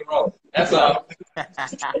time they're wrong. That's all.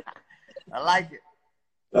 I like it.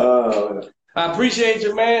 I appreciate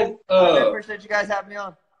you, man. I appreciate you guys having me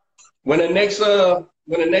on. When the next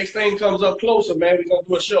thing comes up closer, man, we're gonna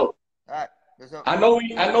do a show. All right. I know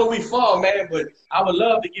we fall, man, but I would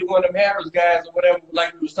love to get one of them Harris guys or whatever,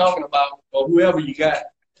 like we was talking about, or whoever you got.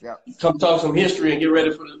 Yeah. Come talk some history and get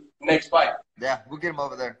ready for the next fight. Yeah, we'll get him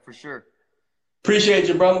over there for sure. Appreciate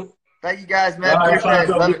you, brother. Thank you, guys, man. All right,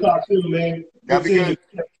 we'll talk soon, man. That'll be good.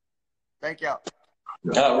 Thank y'all.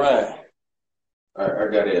 All right. I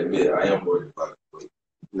gotta admit, I am worried about it.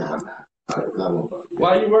 Nah.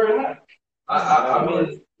 Why are you worried now? I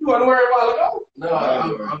mean, you wasn't worried a while ago. No,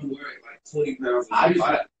 I'm worried like 20 pounds.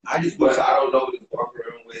 I just wish I don't know what his walk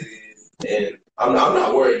around with is, and I'm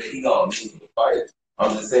not worried that he gonna lose the fight.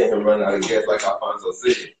 I'm just saying him running out of gas, like Alfonso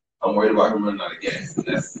said. I'm worried about him running out of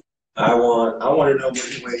gas. I want to know what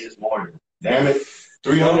he weighed this morning. Damn it.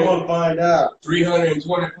 300. I want to find out.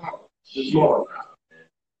 320 pounds. This morning.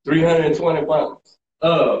 320 pounds.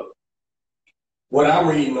 What I'm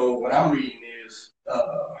reading is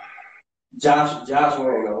Josh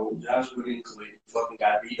really fucking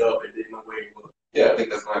got beat up and didn't know where he was. Yeah, I think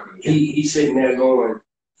that's my opinion. He's sitting there going,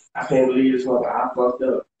 I can't believe this motherfucker. I fucked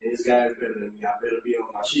up. And this guy's better than me. I better be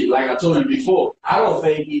on my shit. Like I told you before, I don't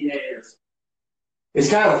think he has. It's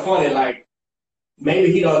kind of funny, like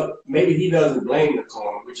maybe he doesn't blame the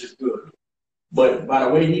corner, which is good. But by the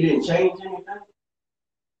way he didn't change anything,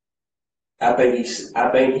 I think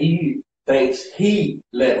he thinks he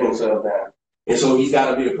let himself down. And so he's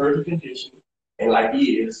got to be a perfect condition. And like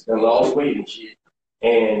he is, done lost weight and shit.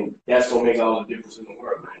 And that's going to make all the difference in the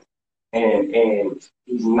world, man. And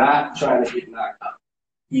he's not trying to get knocked out.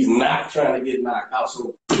 He's not trying to get knocked out,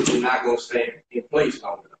 so he's not going to stay in place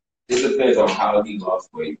long enough. It depends on how he lost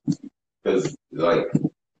weight. Because, like,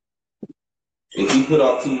 if he put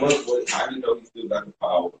off too much weight, how do you know he still got the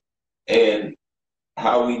power? And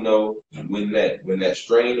how we know when that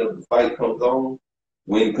strain of the fight comes on,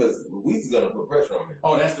 because Ruiz is gonna put pressure on him.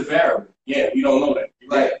 Oh, that's the variable. Yeah, we don't know that. You're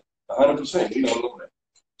right. 100%. We don't know that.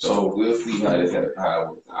 So we'll see how it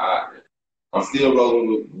works. I'm still rolling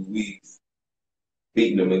with Ruiz,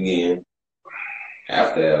 beating him again.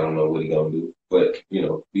 After that, I don't know what he's gonna do. But he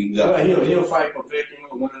got. He'll fight Povetkin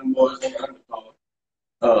or one of them boys on the undercard.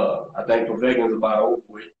 I think Povetkin's about over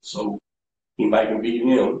with, so he might can beat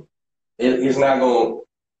him. It's not going.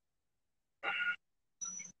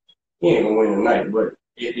 He ain't gonna win tonight, but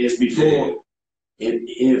it's before.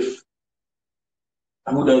 If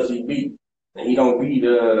who does he beat? And he don't beat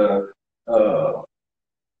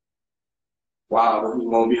Wilder, who's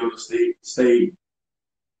gonna be able to stay.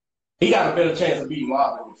 He got a better chance of beating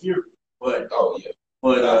Wilder than Fury, but I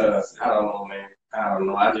don't know, man. I don't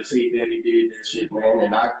know. I just hate that he did that shit,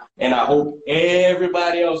 man. And I hope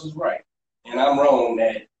everybody else is right, and I'm wrong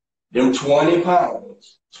that them 20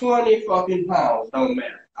 fucking pounds don't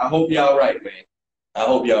matter. I hope y'all right, man. I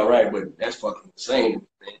hope y'all right, but that's fucking insane,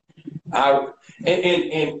 man.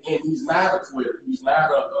 And he's not a quitter. He's not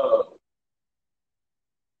a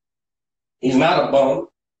bum.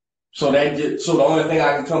 So the only thing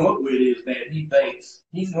I can come up with is that he thinks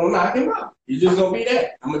he's gonna knock him out. He's just gonna be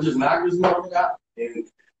that. I'm gonna just knock this motherfucker out, and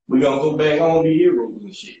we're gonna go back on the heroes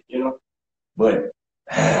and shit, But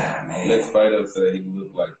man, Next fighter said he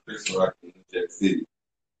looked like Chris Rock in Jet City,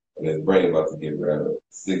 and his brain about to get around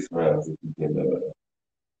 6 rounds if he can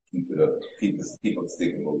keep it up, keep up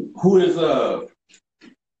sticking with it. Who is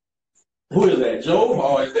that? Joe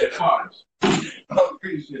or is that Farms? I'm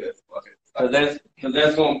pretty sure that's fucking. Cause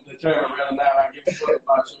that's gonna determine whether or not I give a fuck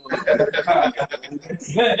about you.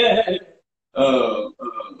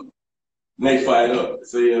 Next fight up.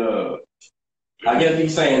 See, I guess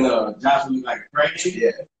he's saying Josh looks like a crazy.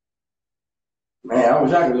 Yeah. Man, I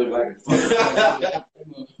wish I could look like a fucking.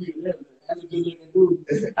 That's a good looking dude.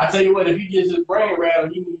 I tell you what, if he gets his brain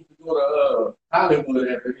rattled, he needs to go to Hollywood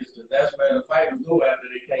after this, because that's where the fighters go after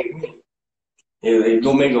they can't win. And they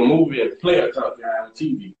go make a movie and play a tough guy on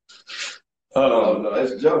TV. No,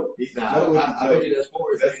 that's Joe. He's not. I bet you that's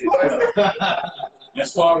for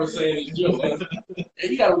As far as saying it's Joe, man.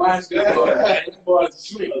 You gotta watch this boy. That boy's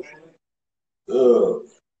slick, man.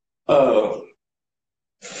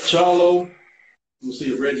 Charlo. Let me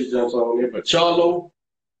see if Reggie jumps on there, but Charlo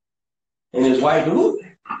and his white dude.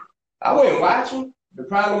 I went watching. The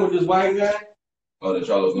problem with this white guy, the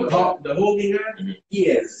Charlo's the Hogan guy, he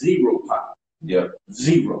has 0 power. Yeah.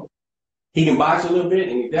 0. He can box a little bit,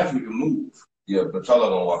 and he definitely can move. Yeah, but Charlo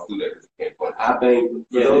don't walk through that. He can't punch. I think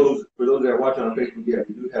for those that are watching on Facebook, yeah,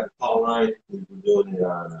 we do have the call line. We're doing it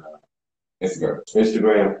on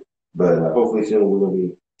Instagram, but hopefully soon we're going to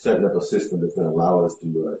be setting up a system that's going to allow us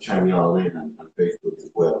to chime y'all in on Facebook as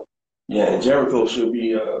well. Yeah, and Jericho should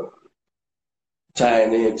be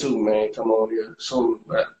tying in too, man. Come on here soon.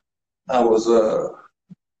 But I was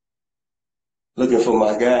looking for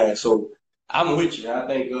my guy, so I'm with you. I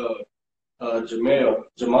think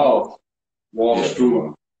Jamal walks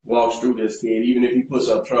through this kid. Even if he puts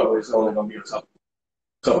up trouble, it's only gonna be a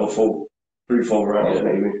couple 3-4 rounds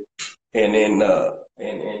maybe. And then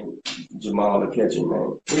and Jamal to catch him, man.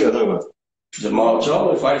 What are you talking about? Jamal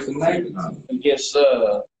Charlo fights tonight against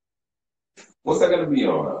what's that gonna be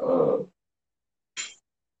on?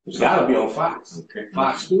 It's gotta be on Fox. Okay.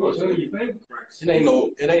 Fox Sports. What do you think? It ain't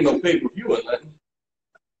no pay-per-view or nothing.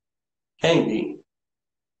 Can't be.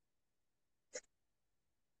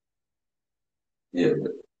 Yeah,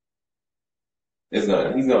 but he's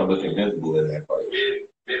gonna look invincible in that fight.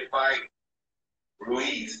 Big fight.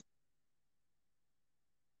 Ruiz.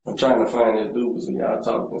 I'm trying to find this dude, so y'all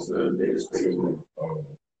talking instead of Davis.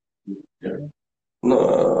 Yeah.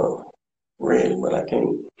 No, Red, but I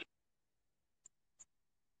can't.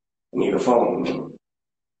 I need a phone.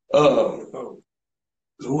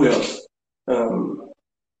 Who else?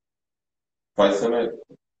 Fight tonight?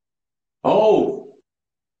 Oh,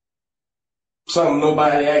 something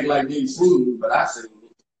nobody act like they seen, but I seen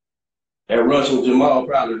it. That Russian Jamal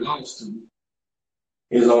probably lost to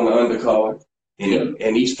is on the undercard,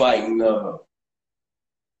 and he's fighting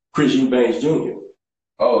Chris Eubanks Jr.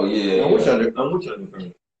 Oh yeah. Which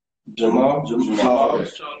undercard? Jamal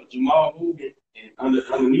Hogan, and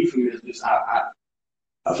underneath him is this. I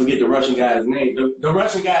forget the Russian guy's name. The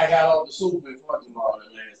Russian guy got off the sofa and fought Jamal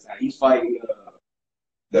the last time. He's fighting.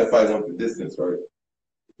 That fight's on for distance, right?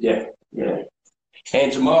 Yeah.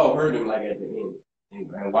 And Jamal hurt him like at the end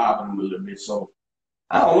and wobbled him a little bit. So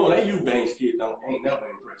I don't know. That Eubanks kid ain't never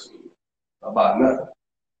impressed me about nothing.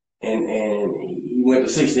 And he went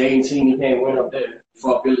to 60-18. He can't win up there.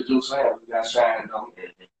 Fought Billy Joe Sanders, got shined on.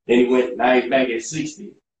 Then he went. Now he's back at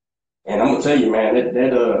 60. And I'm gonna tell you, man,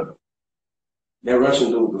 that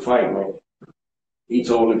Russian dude could fight, man. He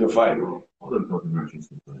totally could fight, man. All the fucking Russians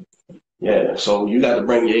can fight. Yeah, so you got to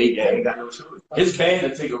bring your A game. It's bad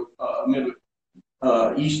to take a Middle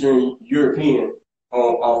Eastern European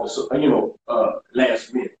off the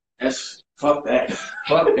last minute. That's fuck that.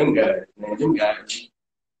 Fuck them guys, man. Them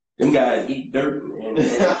guys eat dirt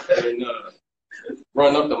and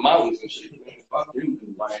run up the mountains and shit, man. Fuck them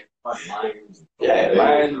dudes, like lions. Yeah,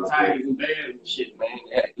 lions and tigers and bears and shit, man.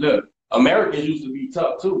 Yeah, look, Americans used to be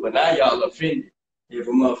tough too, but now y'all offended if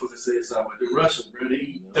a motherfucker says something. The Russians, bro, they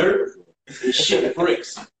eat dirt and shit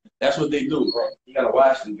bricks. That's what they do, bro. You gotta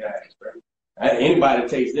watch them guys, bro. Anybody that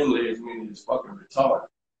takes them legs, man, is fucking retarded.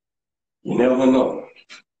 You never know.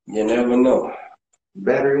 You never know.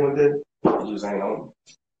 Battery one day? It just ain't on.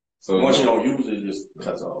 So once you don't use it, it just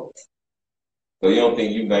cuts off. So you don't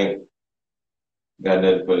think Eubank got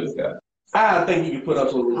nothing for this guy? I think he can put up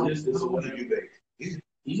some resistance. What do you think?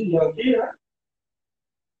 He's a young kid, right?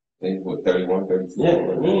 I think what, 31, 32?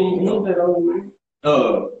 Yeah, he ain't that old, man.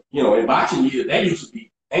 You know, in boxing years, that used to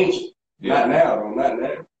be ancient. Yeah. Not now, though. Not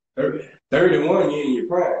now. 31, you're in your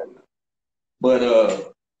prime. But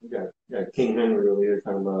you got King Henry over here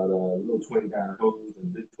talking about little twin guy hoes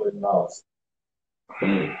and big twin loss.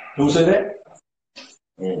 Who said that?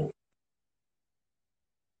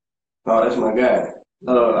 Oh, that's my guy.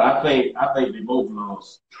 I think they both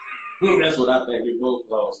lost. That's what I think. They both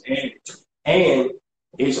lost. And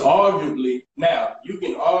it's arguably, now, you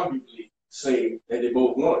can arguably say that they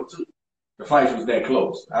both won, too. The fight was that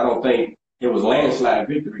close. I don't think it was landslide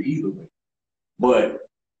victory either way. But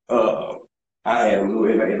I had them,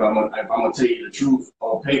 if I'm going to tell you the truth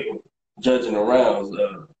on paper, judging the rounds,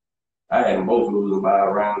 I had them both losing by a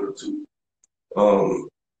round or two.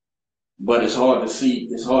 But it's hard to see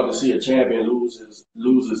a champion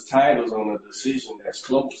loses titles on a decision that's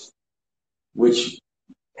close, which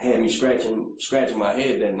had me scratching my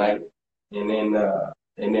head that night. And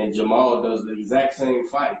then Jamal does the exact same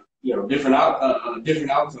fight, you know, different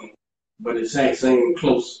outcome, but the exact same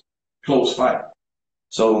close fight.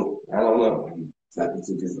 So I don't know. I think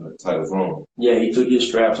he took his titles home. Yeah, he took his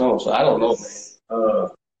straps home. So I don't know, man.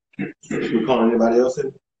 You calling anybody else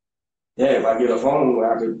in? Yeah, if I get a phone,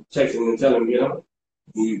 I could text him and tell him, get on.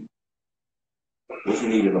 What you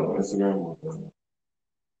needed on Instagram?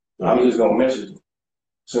 I'm just gonna message him.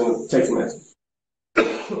 Send a text message.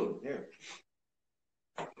 Yeah.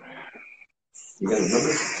 You got a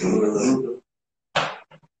number?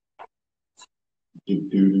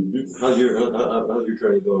 How's your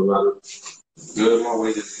training going, Robert? Good. My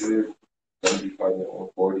weight is good. Gonna be fighting at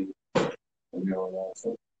 140.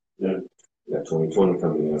 Yeah. Yeah, 2020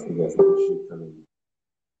 coming up. We got some shit coming.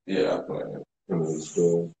 Yeah, I plan. Coming in the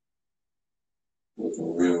store. With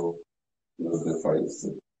some real good fights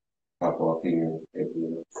to pop off here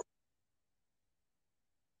everywhere.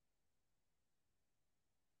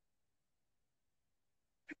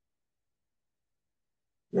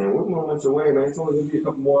 Man, we're moments away, man. It's only gonna be a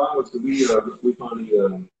couple more hours till we finally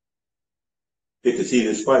get to see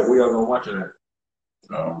this fight. Where y'all gonna watch it at?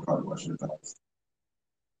 I'm probably watching the fights.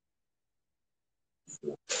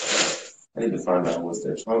 I need to find out what's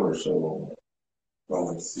their color show on. I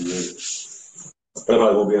want to see it. That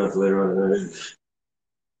probably won't be on until later on tonight.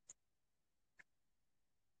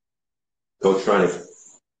 Coach trying to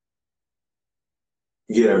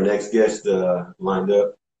get our next guest lined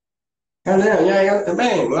up. Goddamn, y'all got the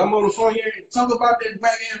man. I'm on the phone here. Talk about that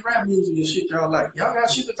black ass rap music and shit y'all like. Y'all got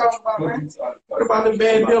shit to talk about, man. What about them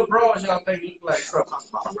bad Bill Bros y'all think look like trouble? Talk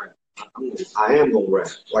about rap. I am gonna rap.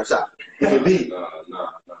 Watch out.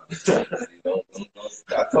 Nah. Don't.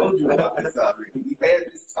 I told you about this already. We had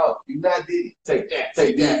this talk. You not did it. Take that.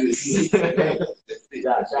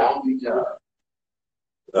 Job.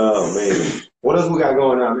 Oh man. What else we got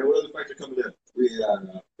going on, man? What other fights are coming up? We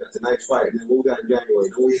got tonight's fight. Then what we got in January?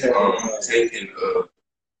 Then we have taking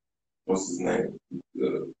what's his name?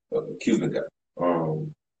 The Cuban guy.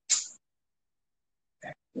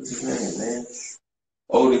 What's his name, man?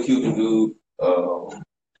 The Cuban dude.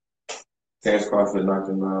 Terrence Crawford knocked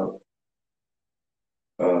him out.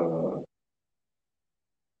 I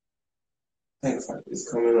think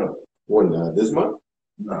it's coming up. When this month?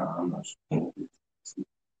 Nah, I'm not sure.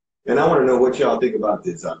 And I want to know what y'all think about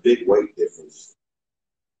this big weight difference.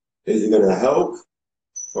 Is it going to help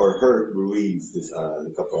or hurt Ruiz this in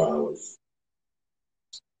a couple hours?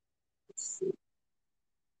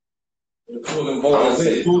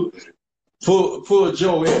 Pull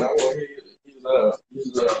Joe in. I want to hear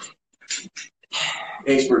his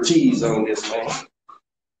expertise on this, man.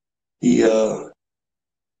 He I don't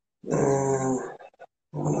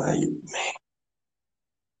know how you, man.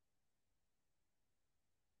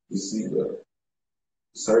 You see the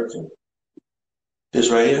searching? This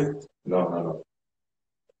right here? No.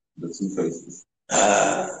 The two faces.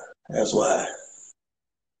 That's why.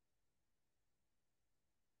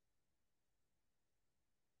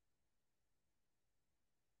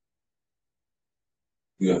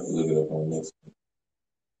 You have to look it up on this.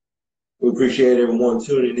 We appreciate everyone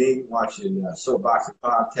tuning in, watching Soapboxing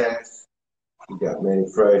Podcast. We got Manny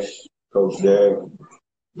Fresh, Coach Derek,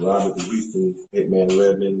 Robert the Houston, Hitman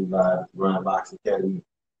Redmond, Ryan Box Academy.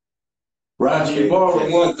 Roger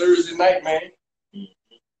Ibarra won Thursday night, man.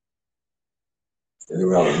 They're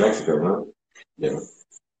around in Mexico, huh? Yeah.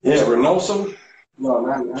 Yeah, Reynosa. No,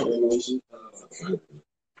 not Reynosa.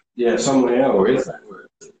 Yeah, somewhere else. Where is that?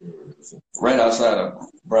 Right outside of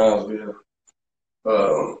Brownsville.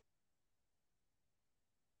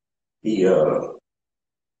 He third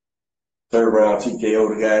round TKO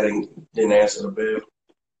the guy didn't answer the bell.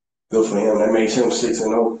 Good for him. That makes him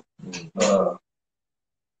 6-0.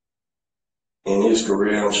 In his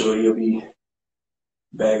career, I'm sure he'll be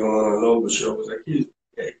back on the lower shows. Like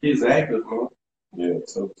he's active, man. Yeah,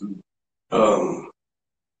 so too.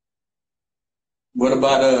 What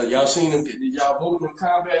about y'all seen him? Did y'all vote in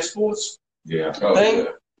combat sports? Yeah. Thing?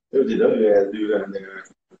 It was the other ass dude out there.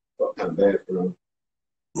 Fuck my bad for him.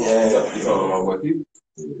 Yeah. You talking about what people?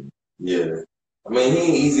 Yeah. I mean, he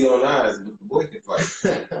ain't easy on eyes, but the boy can fight.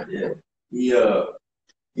 Yeah.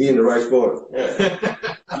 He in the right sport.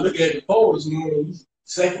 Yeah. I look at the polls, man. He's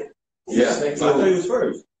second. Yeah. Second. I thought he was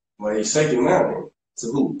first. Well, he's second now, man. To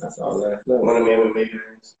who? That's all last night. One of them MMA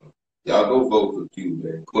guys. Y'all go vote for Q,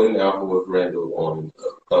 man. Quentin Alvarez Randall on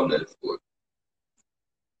combat sport.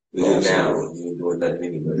 We do now. You ain't doing nothing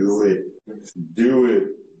anyway. Do it. Do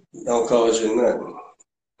it. Don't cause you nothing.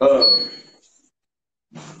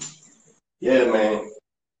 Yeah, man.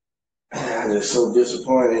 I'm just so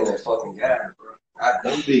disappointed in that fucking guy, bro. I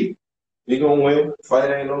don't be. He gonna win. Fight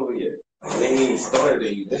ain't over yet. They ain't even started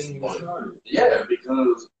it. You disappointed. Yeah,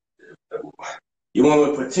 because you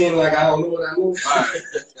want to pretend like I don't know what I know?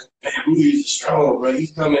 Man, Ruiz is strong, bro.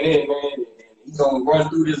 He's coming in, man, and he's gonna run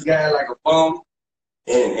through this guy like a bum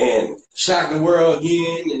and shock the world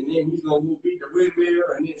again, and then he's gonna go beat the windmill,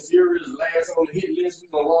 and then Fury is last on the hit list.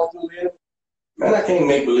 We're gonna walk through there. Man, I can't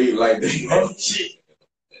make believe like that, man. Shit.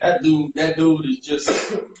 That dude is just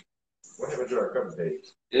Whatever draw a couple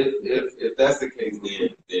days. If that's the case,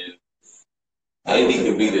 then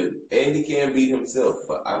Andy can beat himself,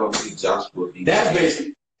 but I don't see Joshua beat that's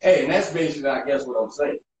basically I guess what I'm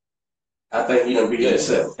saying. I think he done beat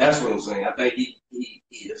himself. That's what I'm saying. I think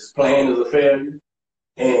his plan is a failure.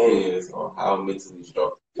 And on how mentally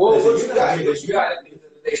strong. Well, you got at the end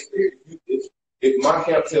of the day, if my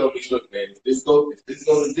camp tell me, look, man, if this goes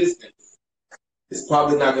the distance, it's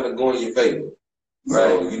probably not gonna go in your favor.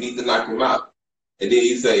 Right? So you need to knock him out. And then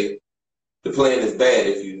you say the plan is bad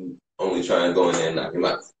if you only try and go in there and knock him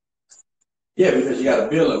out. Yeah, because you gotta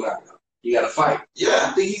build a knockout. You gotta fight. Yeah,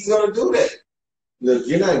 I think he's gonna do that. Look,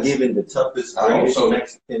 you're not giving the toughest, greatest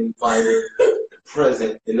Mexican fighter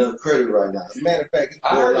present enough credit right now. As a matter of fact,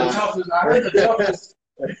 I heard the toughest,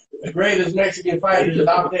 greatest Mexican fighter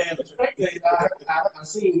out there in the spectator. I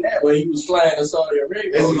seen that when he was flying to Saudi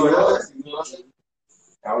Arabia.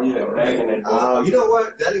 Oh yeah, back in that. You know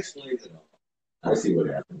what? That explains it all. I see what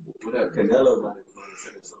happened. Canelo might have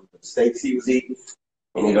said some steaks he was eating,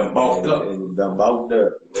 and he done bulked up. And done bulked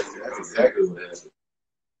up. That's exactly what happened.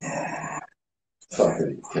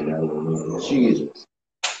 Fucking Canelo, man. Jesus.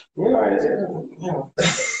 Yeah.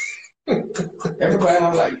 Everybody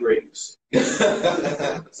don't like greatness.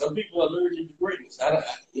 Some people are allergic to greatness. I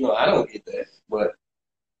don't get that, but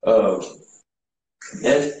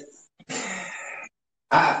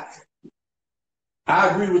I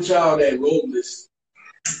agree with y'all that Robles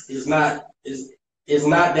is not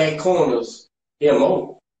that corner's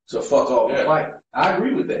MO to fuck off the fight. I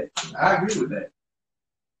agree with that.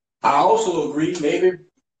 I also agree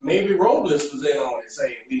maybe Robles was in on it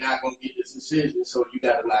saying we're not gonna get this decision, so you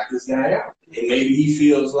gotta knock this guy out. And maybe he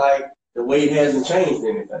feels like the weight hasn't changed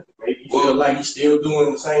anything. Maybe he feels like he's still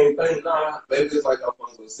doing the same thing. Nah, maybe it's like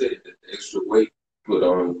Alfonso said, that the extra weight put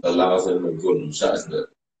on allows him to put him shots there.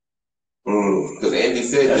 Because Andy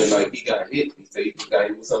said that like he got hit. He said he got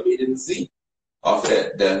hit with something he didn't see. Off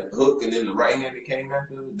that hook, and then the right hand that came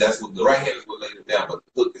after. That's what the right hand is what laid it down, but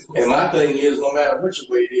the hook is what. And my thing is, no matter what your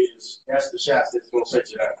weight is, that's the shots that's gonna set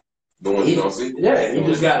you down. The one you don't see. Yeah, he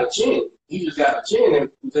just got a chin. And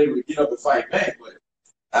was able to get up and fight back.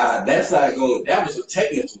 But that's not going. That was a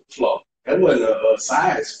technical flaw. That wasn't a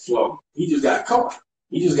size flaw. He just got caught.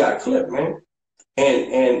 He just got clipped, man.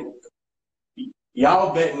 And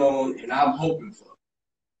y'all betting on, and I'm hoping for.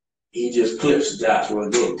 He just clips Joshua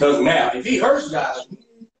again. Because now, if he hurts Joshua,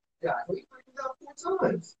 he got 4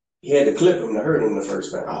 times. He had to clip him to hurt him the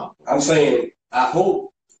first time. I'm saying, I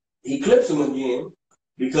hope he clips him again,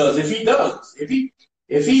 because if he does, if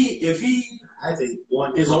if he I think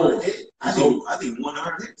one is over. I think one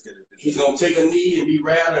hard hit. He's gonna take a knee and be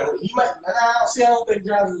rattled. He might. I don't think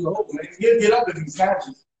Josh is over, man. He'll get up if he's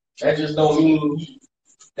conscious. That just don't mean he.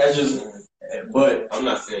 That's just. But I'm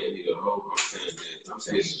not saying he's a hoe. I'm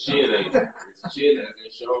saying that his shit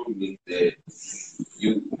hasn't shown me that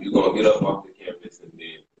you gonna get up off the canvas and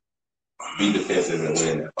then be defensive and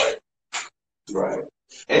win that fight. Right.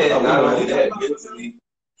 And not only that, mentally,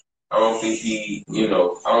 I don't think he,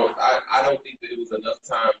 I don't think that it was enough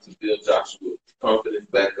time to build Joshua's confidence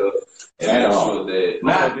back up and make sure that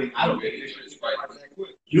I don't think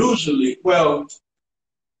usually, well,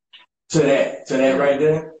 to that right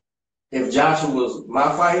there, if Joshua was my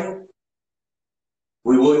fighter,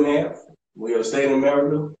 we wouldn't have. We would have stayed in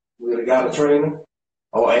America. We would have got a trainer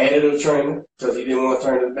or added a trainer because he didn't want to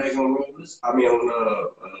turn his back on Ruiz. On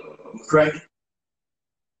McCracken.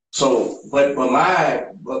 So, but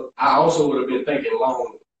I also would have been thinking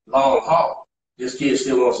long haul. This kid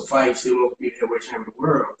still wants to fight, still wants to be the heavyweight champion of the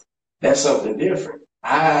world. That's something different.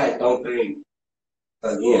 I don't think,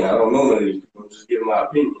 again, I don't know none of these people, I'm just giving my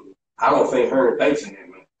opinion. I don't think Hearn thinks in that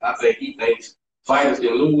way. I think he thinks fighters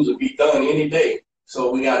can lose and be done any day.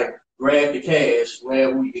 So we got to grab the cash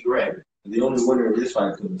wherever we can grab it. The only winner of this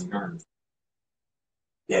fight could be Hearn.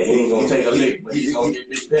 Yeah, he ain't going to take a lick, but he's going to get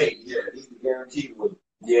big paid. Yeah, he's guaranteed with.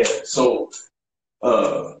 Yeah, so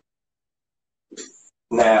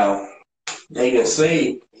now they can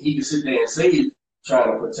say, he can sit there and say he's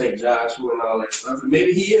trying to protect Joshua and all that stuff.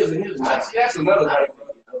 Maybe he is in his mind. See, that's another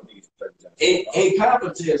thing.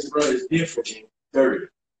 Incompetence, bro, is different than dirty.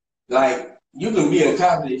 Like, you can be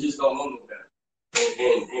incompetent and just don't know no better.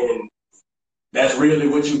 And that's really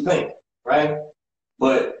what you think, right?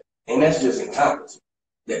 And that's just incompetence.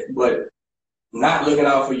 But not looking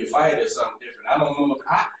out for your fighter is something different. I don't know.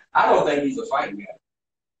 I don't think he's a fighting guy.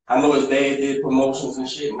 I know his dad did promotions and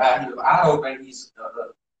shit. I don't think he's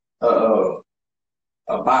a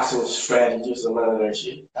boxing strategist or none of that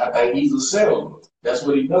shit. I think he's a salesman. That's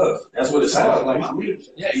what he does. That's what it sounds like to me.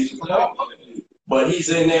 Yeah, he's a salesman. But he's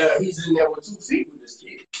in there with 2 feet with this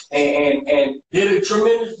kid, and did a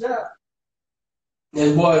tremendous job.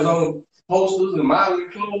 His boy's on posters and modeling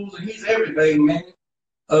clothes, and he's everything, man.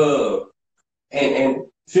 And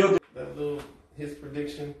Phil. That little his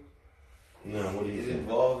prediction. No, what is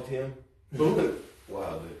involved him? Wilder.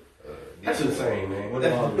 That's insane, man.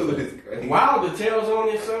 Wilder tells on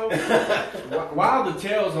himself. Wilder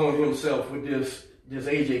tells on himself with this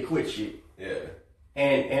AJ quit shit. Yeah.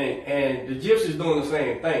 And the Gypsy's doing the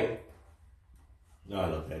same thing. No, I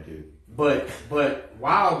love that dude. But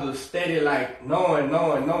Wilder's steady, like knowing.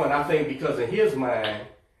 I think because in his mind,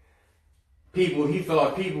 people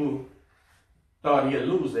thought he'd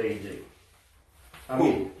lose to AJ. I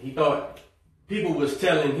mean, he thought people was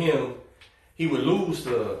telling him he would lose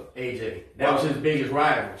to AJ. That was his biggest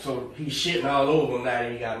rival. So he's shitting all over him now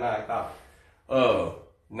that he got knocked out.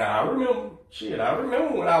 I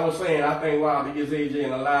remember when I was saying I think Wilder gets AJ,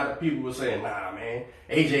 and a lot of people were saying, nah, man,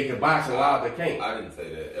 AJ can box and Wilder can't. I didn't say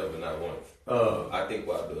that ever, not once. I think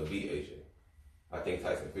Wilder will beat AJ. I think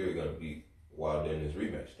Tyson Fury gonna beat Wilder in his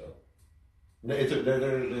rematch though. They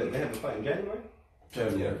have a fight in January?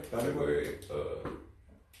 February.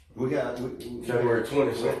 We got February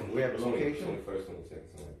 20th. We have a location? 21st, 22nd,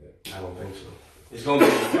 something like that. I don't think so. It's gonna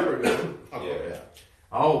be in Fury. Yeah.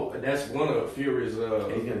 Oh, that's one of Fury's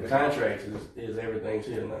contracts is everything's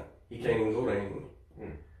here now. He can't even go there anymore.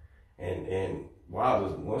 And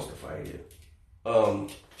Wilder wants to fight here.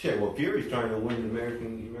 Shit, well, Fury's trying to win the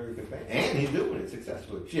American fans, and he's doing it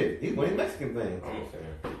successfully. Shit, he's winning Mexican fans.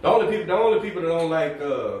 The only people that don't like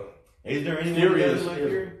is there any Fury is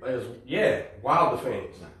Wilder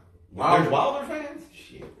fans. There's Wilder fans?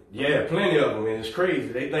 Shit. Yeah, plenty of them, and it's crazy.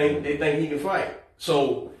 They think he can fight.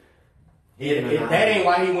 So that ain't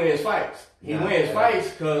why he wins fights. He wins fights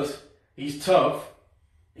because he's tough.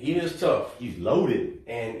 He is tough. He's loaded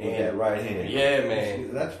and that right hand. Yeah,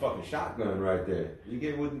 man. That's fucking shotgun right there. You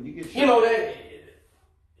get shot. You know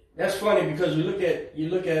that's funny because you look at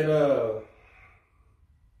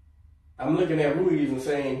I'm looking at Ruiz and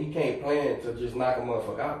saying he can't plan to just knock a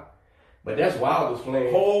motherfucker out. But that's Wilder's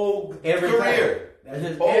plan. Whole every career. Time. That's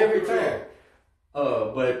his every time.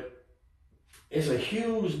 But it's a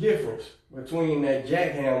huge difference between that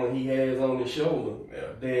jackhammer he has on his shoulder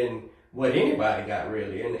than what anybody got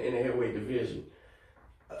really in the heavyweight division.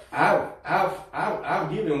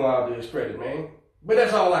 I've given Wilder his credit, man. But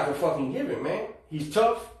that's all I can fucking give him, man. He's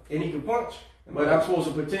tough and he can punch. But I'm supposed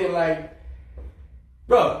to pretend like,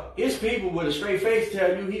 bro, it's people with a straight face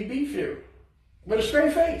tell you he beat Fury. With a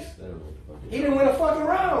straight face. He didn't win a fucking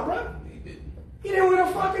round, bro. He didn't. He didn't win a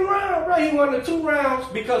fucking round, bro. He won the 2 rounds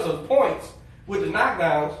because of points with the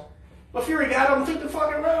knockdowns. But Fury got up and took the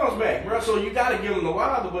fucking rounds back, bro. So you got to give him the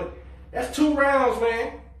Wilder, but that's 2 rounds,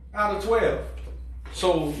 man, out of 12.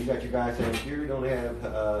 So you got your guy saying Fury don't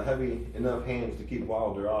have heavy enough hands to keep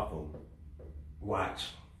Wilder off him. Watch.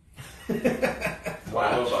 I don't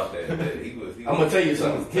know about that. I'm gonna tell you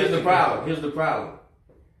something. Here's the problem.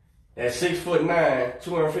 That 6'9",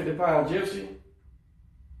 250-pound gypsy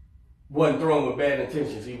wasn't throwing with bad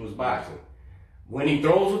intentions. He was boxing. When he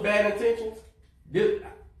throws with bad intentions,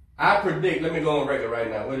 I predict. Let me go on record right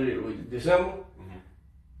now. What is it? December? Mm-hmm.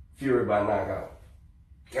 Fury by knockout.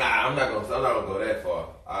 I'm not gonna go that far.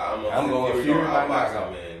 I'm going Fury by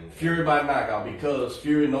knockout, man. Fury by knockout because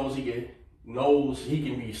Fury knows he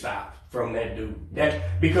can be stopped from that dude.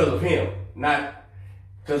 That because of him, not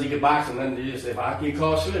because he can box and nothing. Just if I get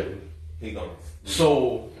caught slipping, he gonna.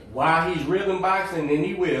 So while he's rhythm boxing, and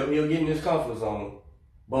he'll get in his comfort zone.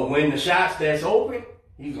 But when the shots that's open,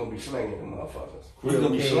 he's gonna be slinging them motherfuckers. He's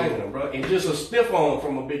gonna be slinging them, bro. And just a stiff arm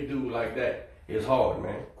from a big dude like that is hard,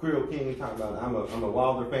 man. Creole King talking about I'm a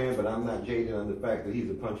Wilder fan, but I'm not jaded on the fact that he's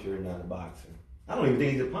a puncher and not a boxer. I don't even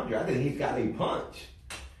think he's a puncher. I think he's got a punch.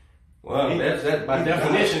 Well, that's by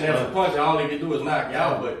definition, that's a punch. All he can do is knock you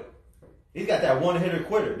out, but he's got that one-hitter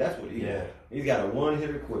quitter. That's what he is. Yeah. He's got a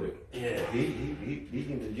one-hitter quitter. Yeah. He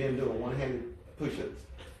in the gym doing one-handed push-ups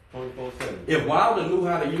 24/7. If Wilder knew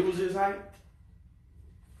how to use his height,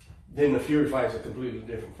 then the Fury fight's a completely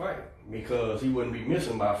different fight because he wouldn't be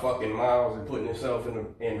missing by fucking miles and putting himself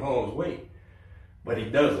in harm's way. But he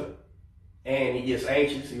doesn't. And he gets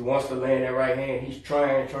anxious. He wants to land that right hand. He's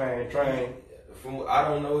trying. I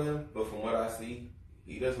don't know him, but from what I see,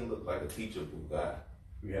 he doesn't look like a teachable guy.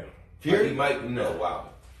 Yeah. Fury? He might Wilder.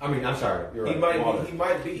 I mean, I'm sorry. You're right. He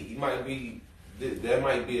might be. That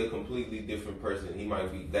might be a completely different person.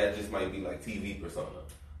 That just might be like TV persona.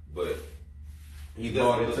 But he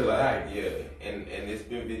doesn't look like, and there's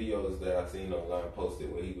been videos that I've seen online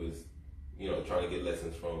posted where he was, trying to get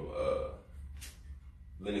lessons from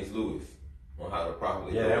Lennox Lewis on how to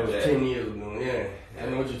properly. Yeah, that was 10 years ago. Yeah, I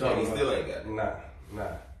know what you're talking about. He still ain't got it.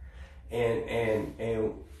 Nah.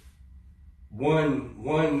 And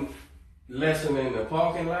one lesson in the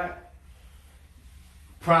parking lot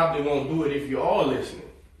probably won't do it if you are listening.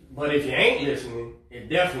 But if you ain't listening, it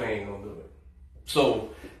definitely ain't gonna do it. So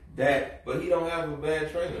but he don't have a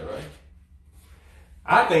bad trainer, right?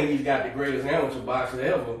 I think he's got the greatest amateur boxer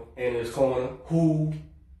ever in his corner, who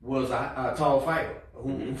was a tall fighter,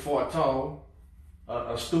 who fought tall,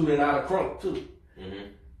 a student out of Crunk too.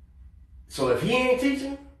 Mm-hmm. So if he ain't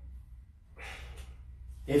teaching,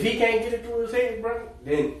 if he can't get it through his head, bro,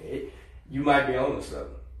 then you might be on to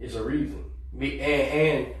something. It's a reason.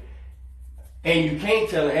 And you can't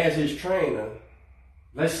tell him as his trainer,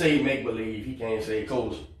 let's say make believe, he can't say,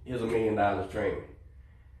 Coach, here's $1 million training.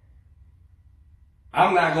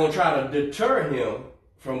 I'm not going to try to deter him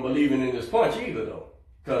from believing in this punch either, though.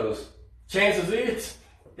 Because chances is,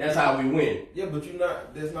 that's how we win. Yeah, but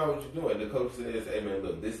that's not what you're doing. The coach says, hey man,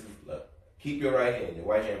 look, keep your right hand, your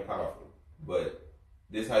right hand powerful. But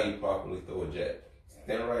this is how you properly throw a jab.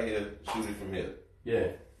 Stand right here, shoot it from here. Yeah.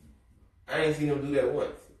 I ain't seen him do that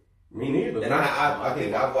once. Me neither. And I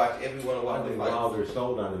think I've watched every one of Wilder's fights. Wilder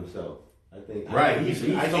sold on himself. I think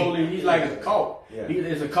he's like a cult. Yeah.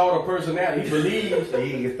 He's a cult of personality. He believes.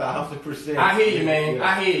 He 1,000%. I hear you, man. Yeah.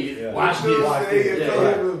 I hear you. Yeah. Watch this.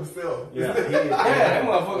 Yeah, that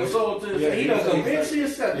motherfucker sold to himself. He done convinced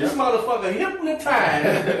himself. This motherfucker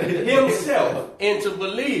hypnotized himself into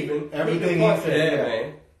believing everything he said.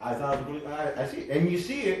 Man. I see, and you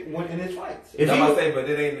see it in his fights. But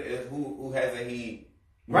it ain't who hasn't he.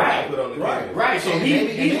 Right. So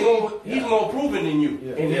he's more proven than you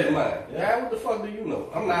in his mind. Yeah, what the fuck do you know?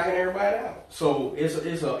 I'm knocking everybody out. So it's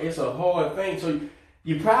a hard thing. So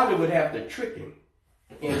you probably would have to trick him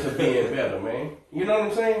into being better, man. You know what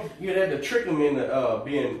I'm saying? You'd have to trick him into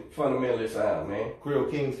being fundamentally sound, man. Creole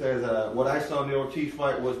King says, what I saw in the Ortiz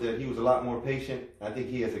fight was that he was a lot more patient. I think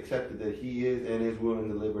he has accepted that he is and is willing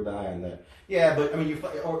to live or die on that. Yeah, but I mean,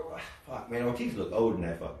 Ortiz looked old in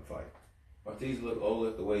that fucking fight. Ortiz looked old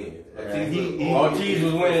at the weigh-in. Ortiz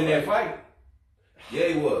was winning that fight. Yeah,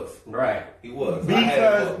 he was. Right. He was.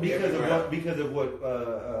 Because of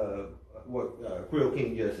what Creole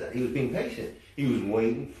King just said. He was being patient. He was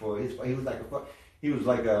waiting for his fight. He was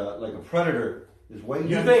like a predator. Just waiting.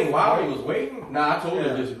 You think Wilder was waiting? Nah, I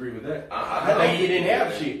totally disagree with that. I think he didn't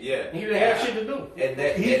have shit. Yeah. He didn't have shit to do. And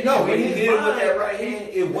when he did it with that right hand,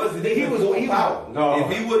 it wasn't. He was power. No.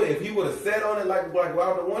 If he would have sat on it like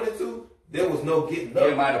Wilder wanted to, there was no getting up.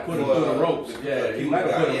 They might have put him through the ropes. Yeah, he might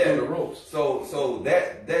have put him through the ropes. So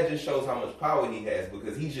that just shows how much power he has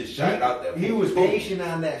because he just shot out that. He was patient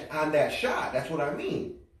on that shot. That's what I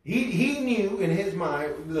mean. He knew in his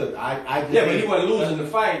mind. Look, I just but he wasn't losing the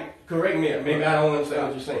fight. Correct me. Maybe I don't understand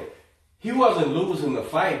what you're saying. He wasn't losing the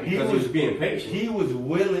fight because he was being patient. He was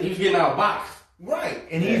willing. He was getting outboxed. Right,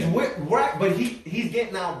 and he's right, but he's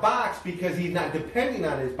getting outboxed because he's not depending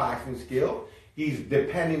on his boxing skill. He's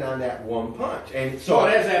depending on that one punch, and so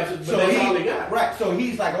that's absolutely. That's all he got. Right, so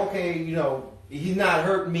he's like, okay, he's not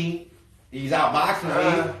hurting me. He's outboxing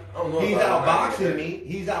me. He's outboxing me.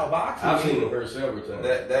 He's outboxing me. I've seen him hurt several times.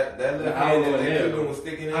 That left hand that they took him was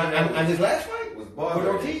sticking in on his last fight was with bothering.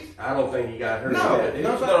 Ortiz. I don't think he got hurt. No,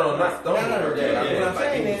 not what I'm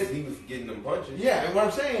saying is he was getting them punches. Yeah, and what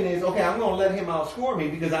I'm saying is, okay, I'm gonna let him outscore me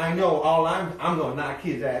because I know I'm gonna knock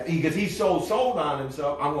his ass because he's so sold on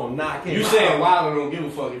himself. I'm gonna knock him. You saying Wilder don't give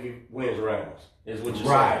a fuck if he wins rounds? Is what you're saying?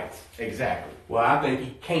 Right, exactly. Well, I think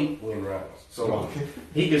he can't win rounds. So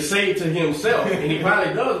he can say to himself, and he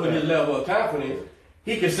probably does with his level of confidence,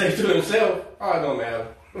 he can say to himself, oh, it don't matter.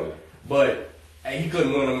 But he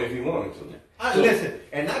couldn't win them if he wanted to. Listen,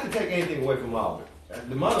 and not to take anything away from Wilder.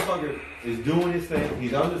 The motherfucker is doing his thing.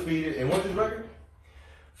 He's undefeated. And what's his record?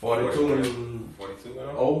 42 and 42.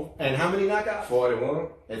 Oh. And how many knockouts? 41.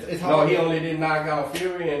 It's hard. No, he only did knock out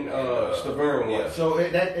Fury and Stavern once. So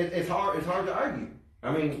it's hard to argue.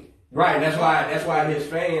 I mean, right. That's why his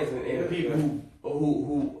fans and people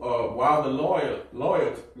who Wilder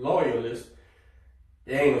loyalists,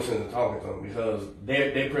 they ain't no sense in talking to him because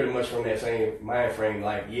they're pretty much from that same mind frame.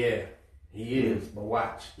 Like, yeah, he is, but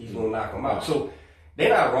watch, he's gonna knock him out. So they're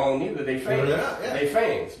not wrong either. They fans. They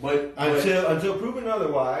fans. But until proven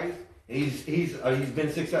otherwise, he's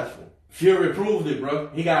been successful. Fury proved it, bro.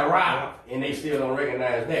 He got robbed, and they still don't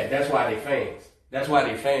recognize that. That's why they fans. That's why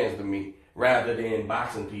they fans to me, rather than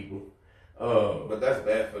boxing people. But that's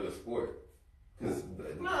bad for the sport. Because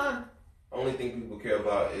only thing people care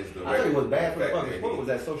about is the. I think what's bad for the fucking sport was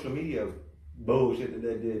that social media bullshit that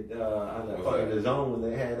they did on that fucking The Zone when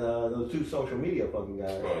they had those two social media fucking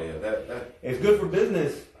guys. Oh yeah, that it's good for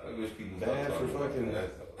business. I wish people bad for fucking. That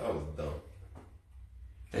was dumb.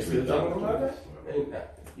 They still talking about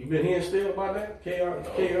that? You been hearing still about that?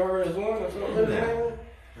 KR is one or something? Nah.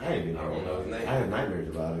 I ain't been. I don't know his name. I have nightmares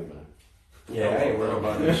about it. Yeah, I ain't worried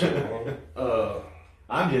about that shit, man.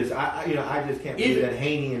 I just can't believe that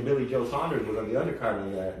Haney and Billy Joe Saunders was on the undercard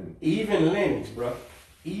of that. Even Lennox, bro.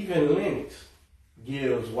 Even Lennox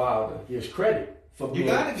gives Wilder his credit for being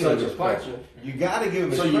such a puncher. You gotta give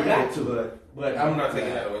him his credit. So you got to, but I'm not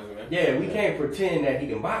taking that away from him. Yeah, we can't pretend that he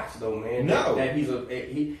can box though, man. No. That he's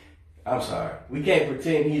I'm sorry. We can't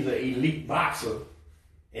pretend he's an elite boxer.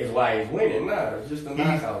 Is why he's winning. Nah, it's just a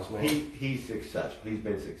knockouts, man. He's successful. He's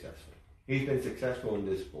been successful. He's been successful in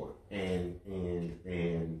this sport, and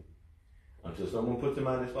until someone puts him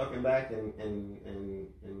on his fucking back and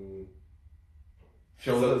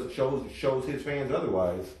shows his fans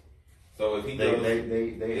otherwise. So if he have a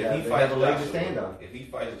leg to stand on. If he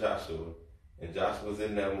fights Joshua and Joshua's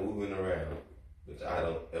in there moving around, which I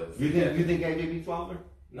don't ever see. You think AJ beats Wilder?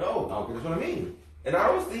 No. Okay, that's what I mean. And I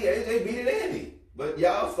don't see AJ beating Andy. But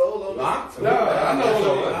y'all sold on this. I'm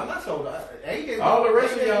not sold. AJ. All the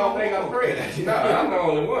rest of y'all think I'm crazy. No, I'm the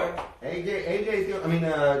only one. AJ's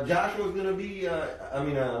gonna. Joshua's gonna be.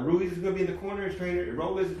 Ruiz is gonna be in the corner. His trainer,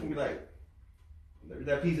 Ruiz is gonna be like, there's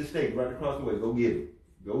that piece of steak right across the way. Go get him.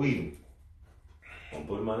 Go eat him. Don't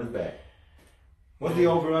put him on his back. What's the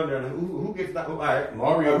over under? Who gets that? All right,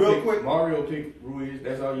 Mario. Real quick. Mario picked Ruiz.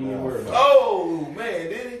 That's all you need to worry about. Oh man,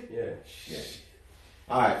 did he? Yeah.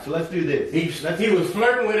 All right, so let's do this. He was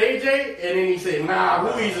flirting with AJ, and then he said, "Nah,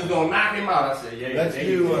 Ruiz is gonna knock him out." I said, "Yeah, let's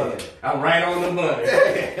do. I'm right on the money.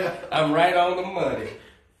 I'm right on the money."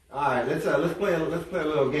 All right, let's play a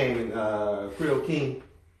little game. And Creole King,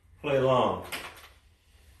 play along.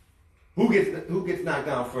 Who gets knocked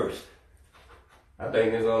down first? I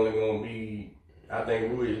think it's only gonna be. I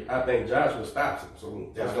think Joshua stops him,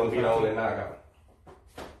 so that's gonna be the only knockout.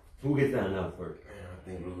 Who gets down first? I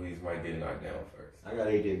think Ruiz might get knocked down first. I got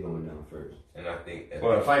AJ going down first. And I think...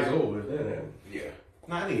 Well, the fight's over, then. Yeah.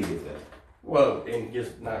 No, I think he gets that. Well, and he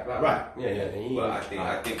gets knocked out. Right. Yeah. But I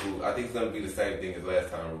think it's going to be the same thing as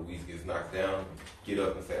last time. Ruiz gets knocked down, get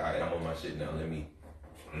up and say, all right, I'm on my shit now. Let me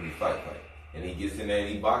fight. And he gets in there and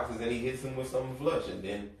he boxes and he hits him with something flush. And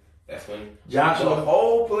then that's when Joshua, the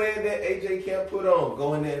whole plan that AJ can't put on,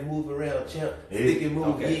 go in there and move around, champ, stick and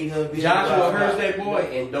move. Okay. He ain't gonna be Joshua hurts that boy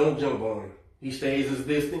and don't jump on him. He stays his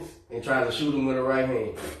distance and tries to shoot him with the right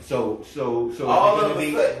hand. So all of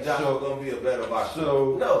a sudden, Joshua's gonna be a better boxer.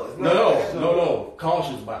 So no.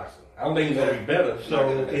 Cautious boxing. I don't think he's gonna be better. So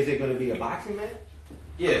is it gonna be a boxing match?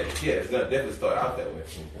 Yeah, it's gonna definitely start out that way.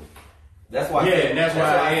 That's why. And that's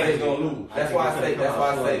why Andy's gonna lose. That's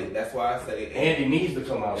why I say. Andy needs to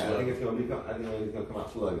come out. I think it's gonna come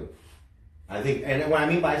out slugging. I think, and what I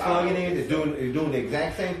mean by slugging is doing the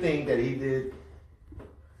exact same thing that he did.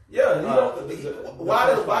 Yeah,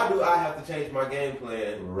 why do I have to change my game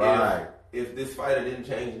plan? Right. If this fighter didn't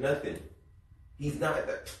change nothing, he's not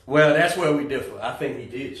that. Well, that's where we differ. I think he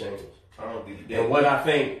did change. I don't think he did. And what I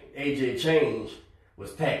think AJ changed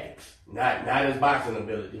was tactics, not his boxing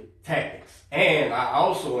ability, tactics. And I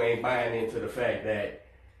also ain't buying into the fact that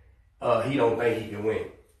he don't think he can win.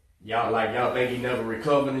 Y'all think he never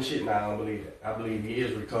recovered and shit? Nah, I don't believe that. I believe he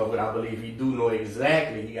is recovered. I believe he do know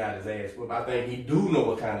exactly he got his ass whooped. I think he do know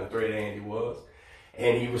what kind of threat Andy was.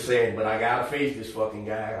 And he was saying, but I gotta face this fucking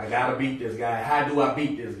guy. I gotta beat this guy. How do I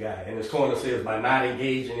beat this guy? And his corner says by not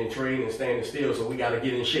engaging in training and standing still, so we gotta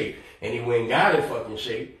get in shape. And he went and got in fucking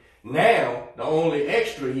shape. Now, the only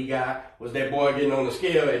extra he got was that boy getting on the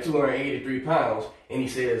scale at 283 pounds. And he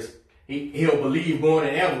says he'll believe more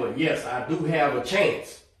than ever, yes, I do have a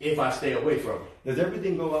chance if I stay away from him. Does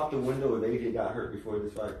everything go out the window if AJ got hurt before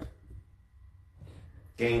this fight?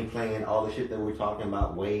 Game plan, all the shit that we're talking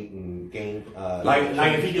about, weight and game. Like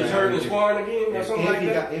if he gets hurt in sparring again or something like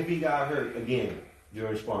that? If he got hurt again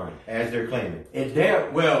during sparring, as they're claiming.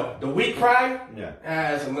 The week prior,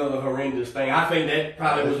 that's another horrendous thing. I think that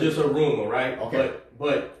probably was just a rumor, right? Okay.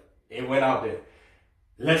 But it went out there.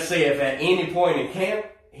 Let's say if at any point in camp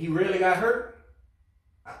he really got hurt,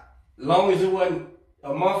 long as it wasn't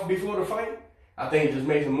a month before the fight, I think it just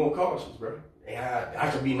makes him more cautious, bro. I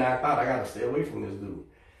could be knocked out. I gotta stay away from this dude.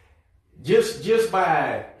 Just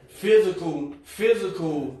by physical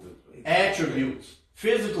attributes,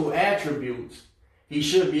 he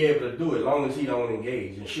should be able to do it as long as he don't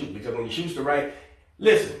engage and shoot. Because when he shoots the right,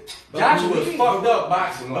 listen, Joshua's fucked up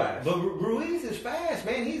boxing wise. But Ruiz is fast,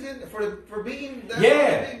 man. He's in for being.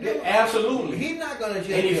 Absolutely. He's not gonna. And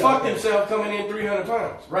he fucked himself coming in 300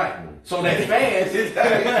 pounds, right? So that fast.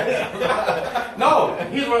 No,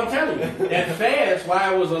 here's what I'm telling you. That fast,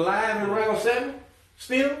 while it was alive in round 7,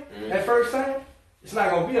 still that first time, it's not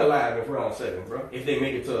gonna be alive in round 7, bro. If they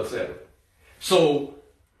make it to a 7, so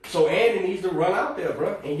Andy needs to run out there,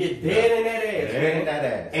 bro, and get dead in that ass,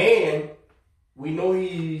 man. And we know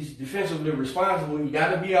he's defensively responsible. He got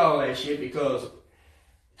to be all that shit because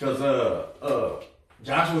Joshua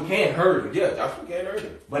can't hurt him. Yeah, Joshua can't hurt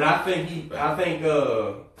him. But I think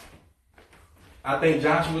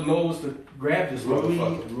Joshua knows to grab this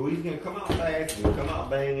motherfucker. Ruiz gonna come out fast. He's gonna come out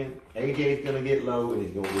banging. AJ's gonna get low and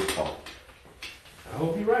he's gonna get caught. I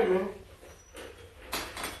hope you're right, man.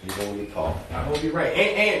 He's gonna get caught. I hope you're right.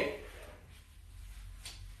 And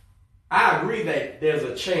I agree that there's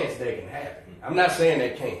a chance that can happen. I'm not saying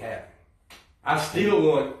that can't happen. I still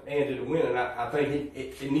want Andy to win, and I think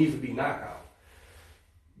it needs to be knockout.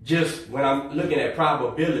 Just when I'm looking at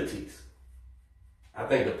probabilities, I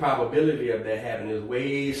think the probability of that happening is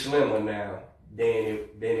way slimmer now than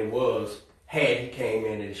it was had he came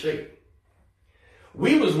in shape.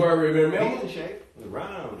 We was worried, remember? He's in shape.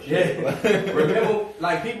 Round shape. Yeah. Remember,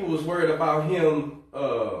 like people was worried about him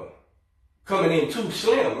coming in too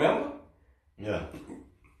slim, remember? Yeah.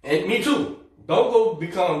 And me too. Don't go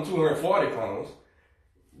become 240 pounds.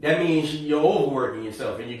 That means you're overworking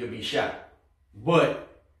yourself and you could be shot. But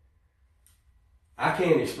I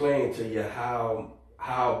can't explain to you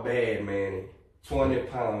how bad, man, 20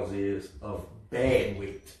 pounds is of bad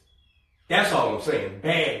weight. That's all I'm saying,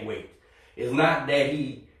 bad weight. It's not that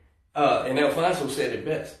he, and Alfonso said it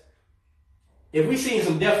best. If we see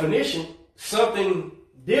some definition, something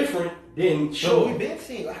different, then sure. So we've been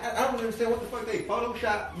seeing, I don't understand what the fuck they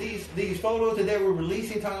Photoshop these photos that they were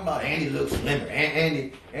releasing talking about Andy looks slimmer.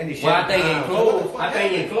 Andy well, I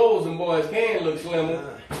think in clothes them boys can look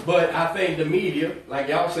slimmer. But I think the media, like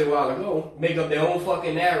y'all said a while ago, make up their own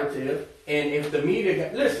fucking narrative. And if the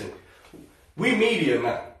media, listen, we media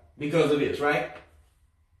now because of this, right?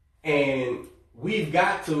 And we've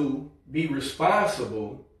got to be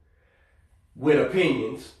responsible with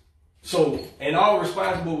opinions. So, and all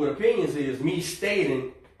responsible with opinions is me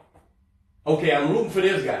stating, okay, I'm rooting for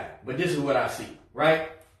this guy, but this is what I see, right?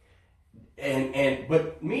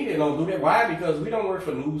 But media don't do that. Why? Because we don't work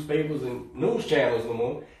for newspapers and news channels no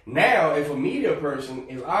more. Now, if a media person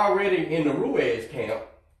is already in the Ruiz camp,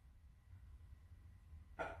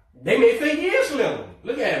 they may think he is slim.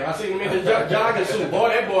 Look at him. I see him in the jogging suit. Boy,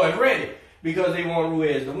 that boy is ready because they want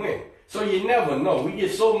Ruiz to win. So you never know. We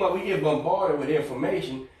get bombarded with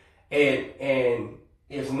information, and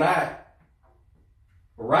it's not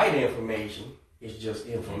right information. It's just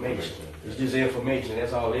information. It's just information.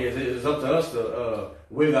 That's all it is. It's up to us to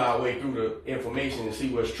wiggle our way through the information and see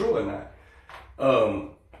what's true or not.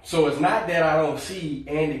 So it's not that I don't see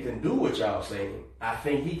Andy can do what y'all saying. I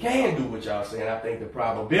think he can do what y'all saying. I think the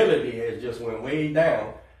probability has just went way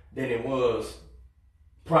down than it was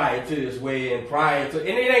prior to this weigh-in, and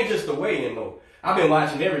it ain't just the weigh-in though. I've been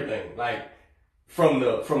watching everything, like from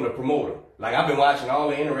the promoter. Like I've been watching all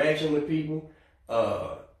the interaction with people,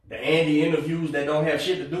 the Andy interviews that don't have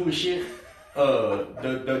shit to do with shit,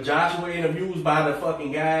 the Joshua interviews by the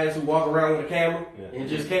fucking guys who walk around with a camera and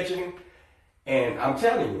just catching him. And I'm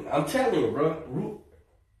telling you, bro,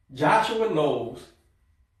 Joshua knows.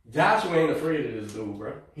 Joshua ain't afraid of this dude,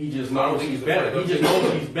 bro. He just knows he's better. He just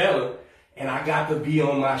knows he's better. And I got to be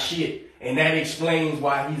on my shit. And that explains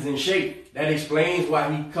why he's in shape. That explains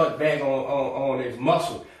why he cut back on his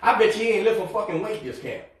muscle. I bet you he ain't lift a fucking weight this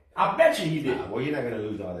camp. I bet you he did. Nah, well, you're not going to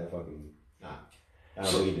lose all that fucking... Nah. I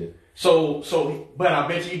don't believe it. But I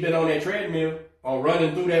bet you he been on that treadmill or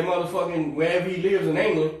running through that motherfucking... Wherever he lives in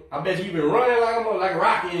England. I bet you he been running like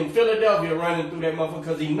Rocky in Philadelphia running through that motherfucker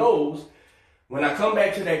because he knows when I come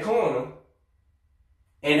back to that corner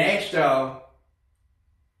and ask y'all,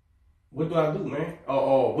 what do I do, man?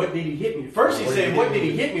 Or what did he hit me? First he said, what did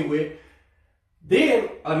he hit me with? Then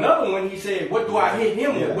another one, he said, what do I hit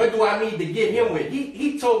him with? What do I need to get him with?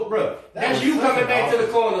 He told, bro, that's you coming back to the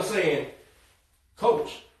corner saying,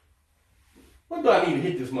 Coach, what do I need to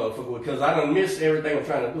hit this motherfucker with? Because I done missed everything I'm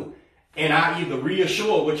trying to do. And I either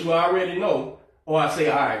reassure what you already know, or I say,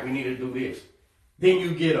 all right, we need to do this. Then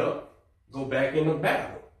you get up, go back in the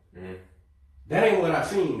battle. Mm-hmm. That ain't what I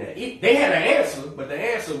seen. They had an answer, but the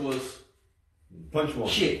answer was punch one.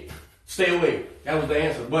 Shit. Stay away. That was the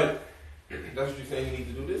answer. But that's what you're saying. You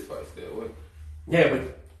need to do this fight. Stay away. Yeah,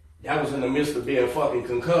 but that was in the midst of being fucking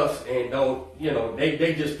concussed and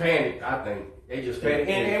they just panicked. I think they just panicked.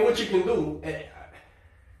 And what you can do,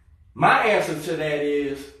 my answer to that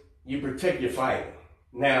is you protect your fighter.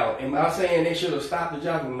 Now, am I saying they should have stopped the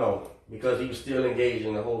jockey? No, because he was still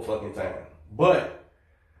engaging the whole fucking time. But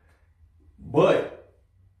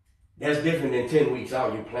that's different than 10 weeks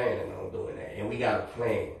out. You're planning on doing that, and we got a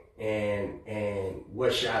plan. And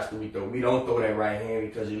what shots do we throw? We don't throw that right hand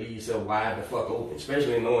because you leave yourself wide the fuck open,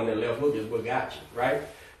 especially knowing that left hook is what got you, right?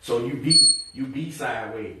 So you beat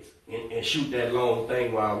sideways and shoot that long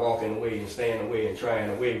thing while walking away and staying away and trying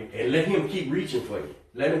away, and let him keep reaching for you.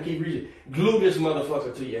 Let him keep reaching. Glue this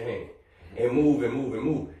motherfucker to your hand and move and move and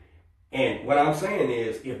move. And what I'm saying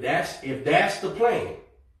is, if that's the plan,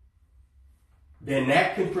 then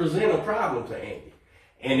that can present a problem to Andy.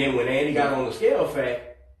 And then when Andy got on the scale fact,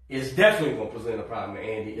 it's definitely going to present a problem to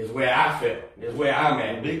Andy. Is where I felt. Is where I'm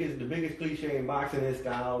at. The biggest cliche in boxing is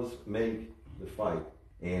styles make the fight.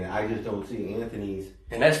 And I just don't see Anthony's.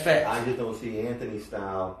 And that's fact. I just don't see Anthony's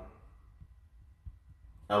style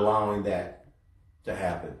allowing that to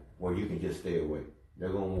happen, where you can just stay away. They're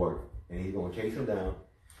going to work. And he's going to chase him down.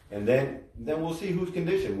 And then we'll see who's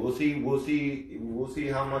conditioned. We'll see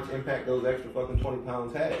how much impact those extra fucking 20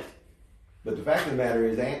 pounds has. But the fact of the matter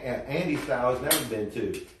is, Andy's style has never been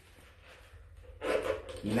to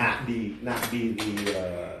not be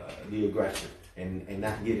the aggressor and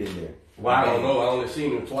not get in there. Well, I don't know. I only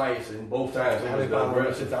seen him twice, and both times I've been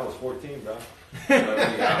around since I was 14, bro.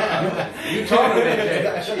 You taught him that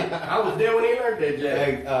jack. Shit, I was there when he learned that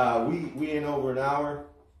jack. Hey, we in over an hour.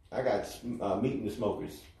 I got meat in the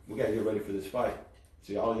smokers. We gotta get ready for this fight.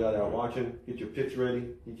 See all y'all that are watching, get your pits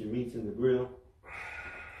ready, get your meats in the grill.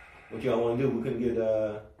 What y'all want to do? We couldn't get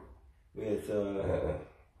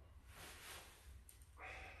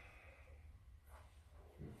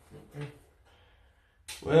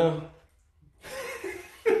Well,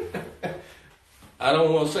 I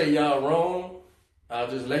don't want to say y'all wrong. I'll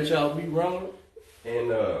just let y'all be wrong, and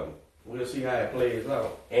we'll see how it plays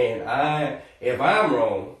out. And if I'm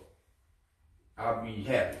wrong, I'll be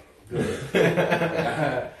happy.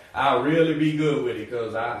 Good. I'll really be good with it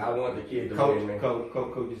because I want the kid to win, man.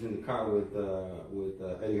 Coach is in the car with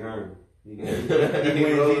Eddie Hearn. He wins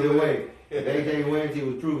either way. If AJ wins, he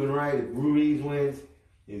was proven right. If Ruiz wins,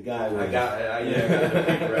 his guy wins.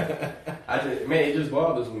 Man, it just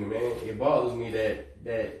bothers me, man. It bothers me that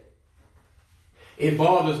it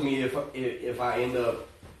bothers me if I end up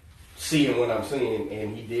seeing what I'm seeing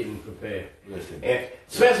and he didn't prepare. Listen, and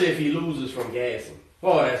especially if he loses from gassing.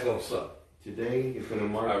 Boy, that's gonna suck. Today is going to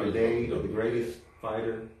mark the day of the greatest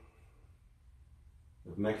fighter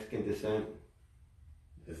of Mexican descent.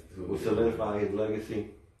 Will solidify his legacy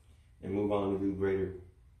and move on to do greater.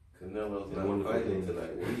 Canelo's not fighting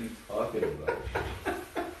tonight. What are you talking about?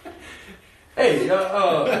 Hey,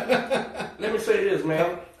 let me say this,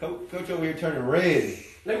 man. Coach over here turning red.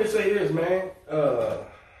 Let me say this, man.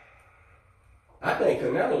 I think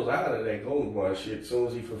Canelo's out of that Golden Boy shit as soon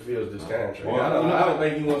as he fulfills this contract. I don't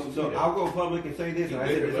think he wants to do that. I'll go public and say this, and I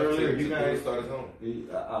said this earlier. You guys start his own.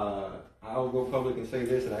 I'll go public and say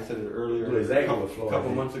this, and I said it earlier. Exactly a couple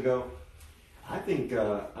months ago. I think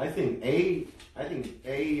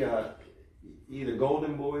either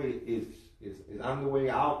Golden Boy is on the way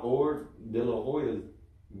out, or De La Hoya's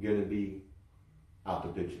gonna be out the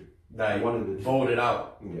picture. Like, one of the voted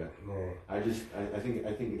out. Yeah. I think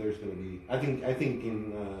there's gonna be. I think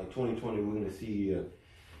in 2020 we're gonna see a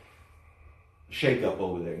shake up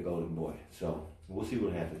over there in Golden Boy. So we'll see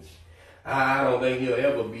what happens. I don't think he'll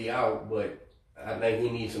ever be out, but I think he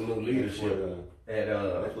needs some new leadership.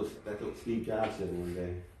 That's what Steve Jobs said one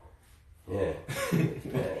day. Yeah.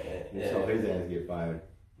 He saw his ass get fired.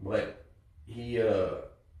 But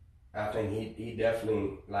I think he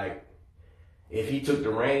definitely, like, if he took the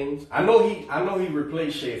reins, I know he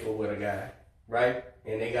replaced Schaefer with a guy, right?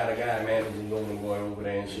 And they got a guy managing Golden Boy over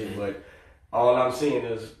there and shit. But all I'm seeing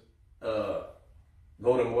is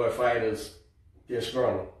Golden Boy fighters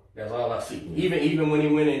disgruntled. That's all I see. Even when he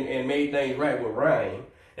went in and made things right with Ryan,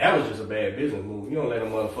 that was just a bad business move. You don't let a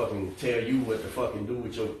motherfucking tell you what to fucking do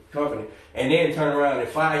with your company, and then turn around and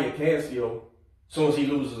fire Casio as soon as he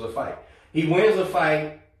loses a fight. He wins a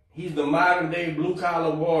fight. He's the modern day blue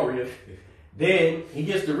collar warrior. Then he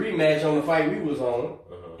gets the rematch on the fight we was on,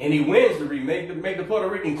 and he wins the rematch to make the Puerto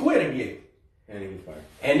Rican quit again. And he was fired.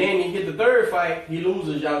 And then he get the third fight, he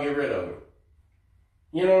loses, y'all get rid of him.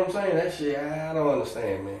 You know what I'm saying? That shit, I don't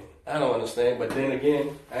understand, man. I don't understand. But then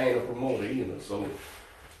again, I ain't a promoter either, so.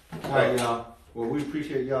 All right, y'all. Well, we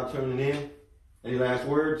appreciate y'all tuning in. Any last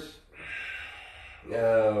words?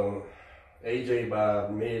 AJ by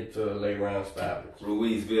mid to late round stoppage.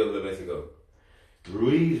 Ruiz, Villa, Mexico.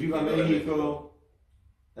 Ruiz, Viva Mexico.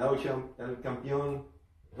 El campeón.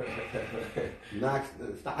 I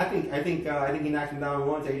think he knocks him down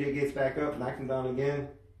once. AJ gets back up, knocks him down again.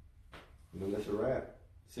 You know, that's a wrap.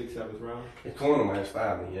 6th, 7th round. The corner might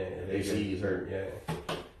stop me, yeah. If they see he's hurt, yeah.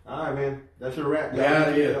 All right, man. That's a wrap.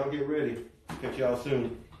 Yeah, y'all get ready. Catch y'all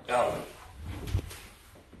soon. You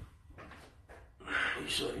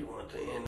sure you want to